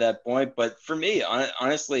there to that point. But for me,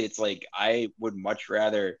 honestly, it's like I would much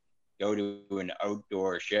rather go to an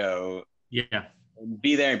outdoor show, and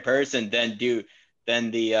be there in person than the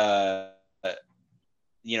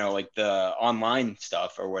like the online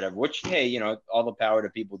stuff or whatever. Which, hey, all the power to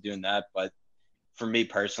people doing that. But for me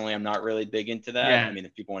personally, I'm not really big into that. Yeah. I mean,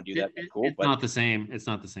 if people want to do that, that's cool. It's But not the same. It's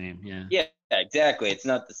not the same. Yeah. yeah, exactly. It's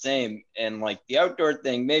not the same. And like the outdoor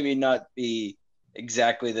thing, maybe not be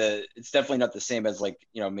exactly it's definitely not the same as like,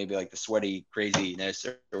 maybe like the sweaty craziness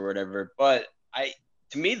or whatever. But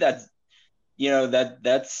to me, that's,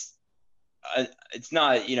 that's, it's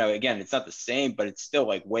not, again, it's not the same, but it's still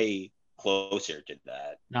like way closer to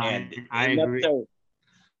that. No, And I enough agree. so,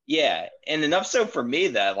 yeah. And enough so for me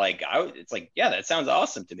that like, it's like, yeah, that sounds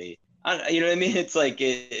awesome to me. You know what I mean? It's like,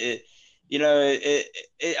 I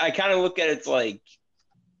kind of look at it's like,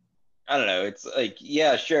 I don't know. It's like,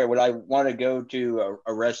 yeah, sure. Would I want to go to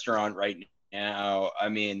a restaurant right now? I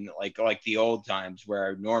mean, like the old times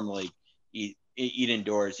where I normally eat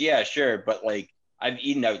indoors. Yeah, sure. But like I've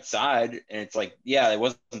eaten outside, and it's like, yeah, it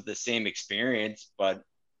wasn't the same experience, but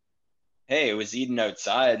hey, it was eating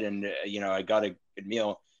outside, and I got a good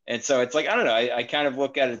meal. And so it's like, I don't know. I kind of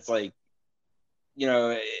look at it, it's like, you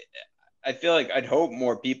know, I feel like I'd hope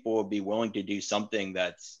more people would be willing to do something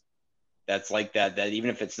that's like that even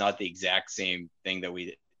if it's not the exact same thing that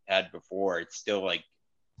we had before, it's still like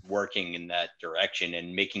working in that direction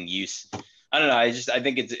and making use. I don't know. I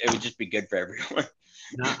think it would just be good for everyone.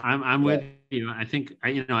 No, I'm with you. I think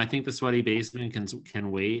I think the sweaty basement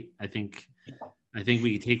can wait. I think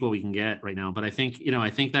we can take what we can get right now. But I think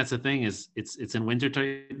that's the thing is it's in winter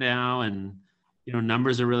right now, and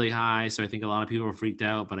numbers are really high. So I think a lot of people are freaked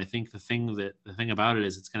out. But I think the thing about it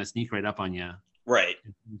is it's going to sneak right up on you. Right.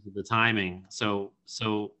 In terms of the timing. So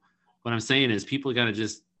what I'm saying is people got to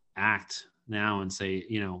just act now and say,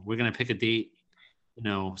 we're going to pick a date,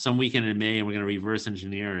 some weekend in May, and we're going to reverse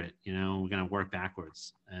engineer it. We're going to work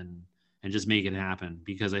backwards and just make it happen,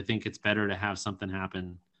 because I think it's better to have something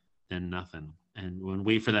happen than nothing. And when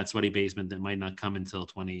wait for that sweaty basement that might not come until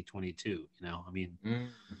 2022, I mean,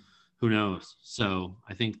 who knows? So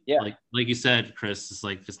I think, like you said, Chris, it's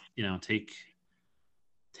like, just,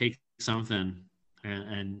 take something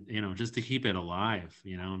and just to keep it alive,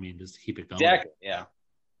 I mean, just to keep it going. Exactly.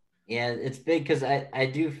 Yeah, it's big because I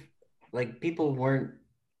do, like, people weren't,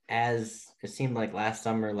 as it seemed like last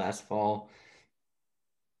summer, last fall,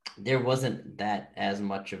 there wasn't that as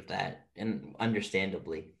much of that, and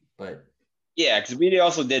understandably, but yeah, because we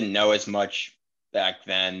also didn't know as much back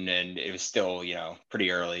then, and it was still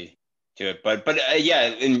pretty early to it. But yeah,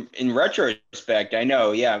 in retrospect, I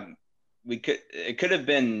know, yeah, it could have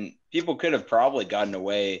been, people could have probably gotten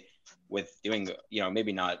away with doing,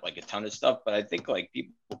 maybe not like a ton of stuff, but I think like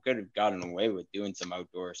people could have gotten away with doing some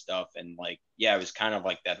outdoor stuff. And like, yeah, it was kind of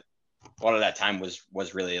like that. A lot of that time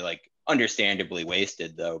was really like understandably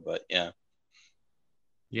wasted though, but yeah.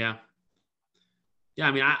 Yeah.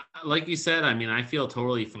 I mean, like you said, I mean, I feel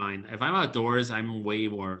totally fine. If I'm outdoors, I'm way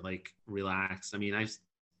more like relaxed. I mean,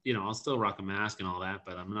 I'll still rock a mask and all that,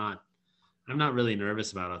 but I'm not really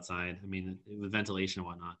nervous about outside. I mean, with ventilation and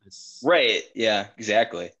whatnot, it's right. Yeah,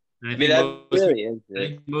 exactly. And I mean, think that really is I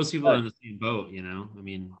think most people are in the same boat, I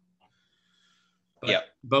mean,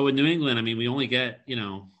 but with New England, I mean, we only get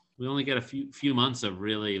a few months of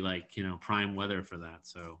really like, prime weather for that.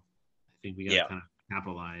 So I think we got to kind of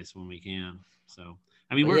capitalize when we can. So,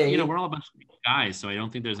 I mean, we're all a bunch of guys, so I don't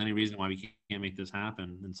think there's any reason why we can't make this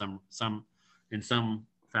happen in some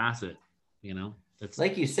facet, That's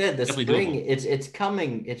like you said, the spring, it's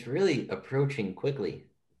coming, it's really approaching quickly.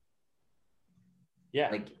 Yeah.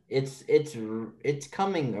 Like it's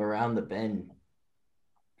coming around the bend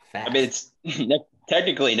fast. I mean, it's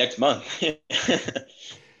technically next month.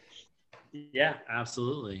 Yeah,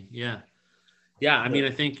 absolutely. Yeah. I mean, I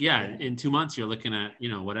think, in 2 months you're looking at,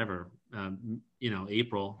 whatever,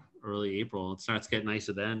 early April, it starts getting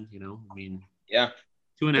nicer then, I mean,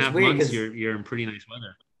 2.5 months, you're in pretty nice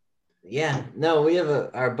weather. Yeah, no, we have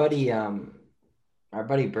our buddy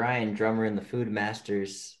Brian, drummer in the Food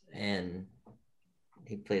Masters, and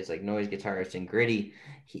he plays like noise guitarist and Gritty.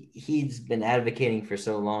 He's been advocating for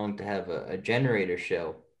so long to have a generator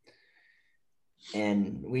show.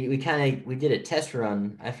 And we did a test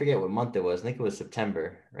run. I forget what month it was. I think it was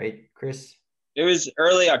September, right, Chris? It was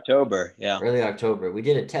early October. Yeah. Early October. We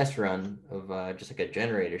did a test run of just like a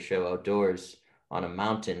generator show outdoors on a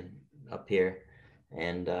mountain up here.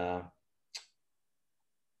 And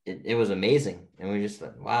it was amazing. And we just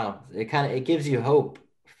like, wow, it gives you hope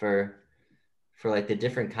for like the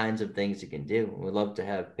different kinds of things you can do. We'd love to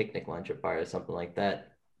have picnic lunch or part or something like that.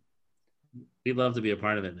 We'd love to be a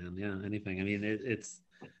part of it, man. Yeah, anything. I mean, it's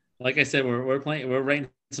like I said, we're writing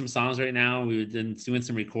some songs right now. We've been doing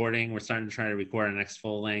some recording. We're starting to try to record our next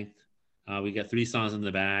full length. We got 3 songs in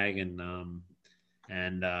the bag, and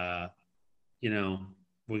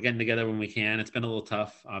we're getting together when we can. It's been a little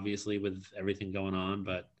tough, obviously, with everything going on,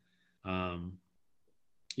 but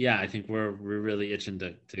yeah, I think we're really itching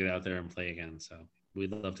to get out there and play again. So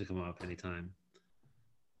we'd love to come up anytime.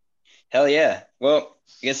 Hell yeah. Well,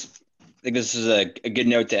 I guess I think this is a good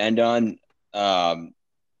note to end on.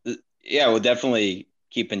 Yeah, we'll definitely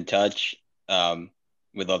keep in touch.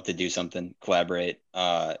 We'd love to do something, collaborate.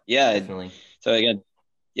 Yeah. Definitely. So again,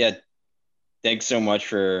 yeah, thanks so much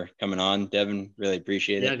for coming on, Devin. Really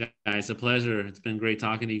appreciate it. Yeah, guys, a pleasure. It's been great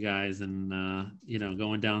talking to you guys, and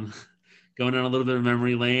going down, going down a little bit of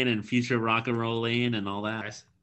memory lane and future rock and roll lane and all that.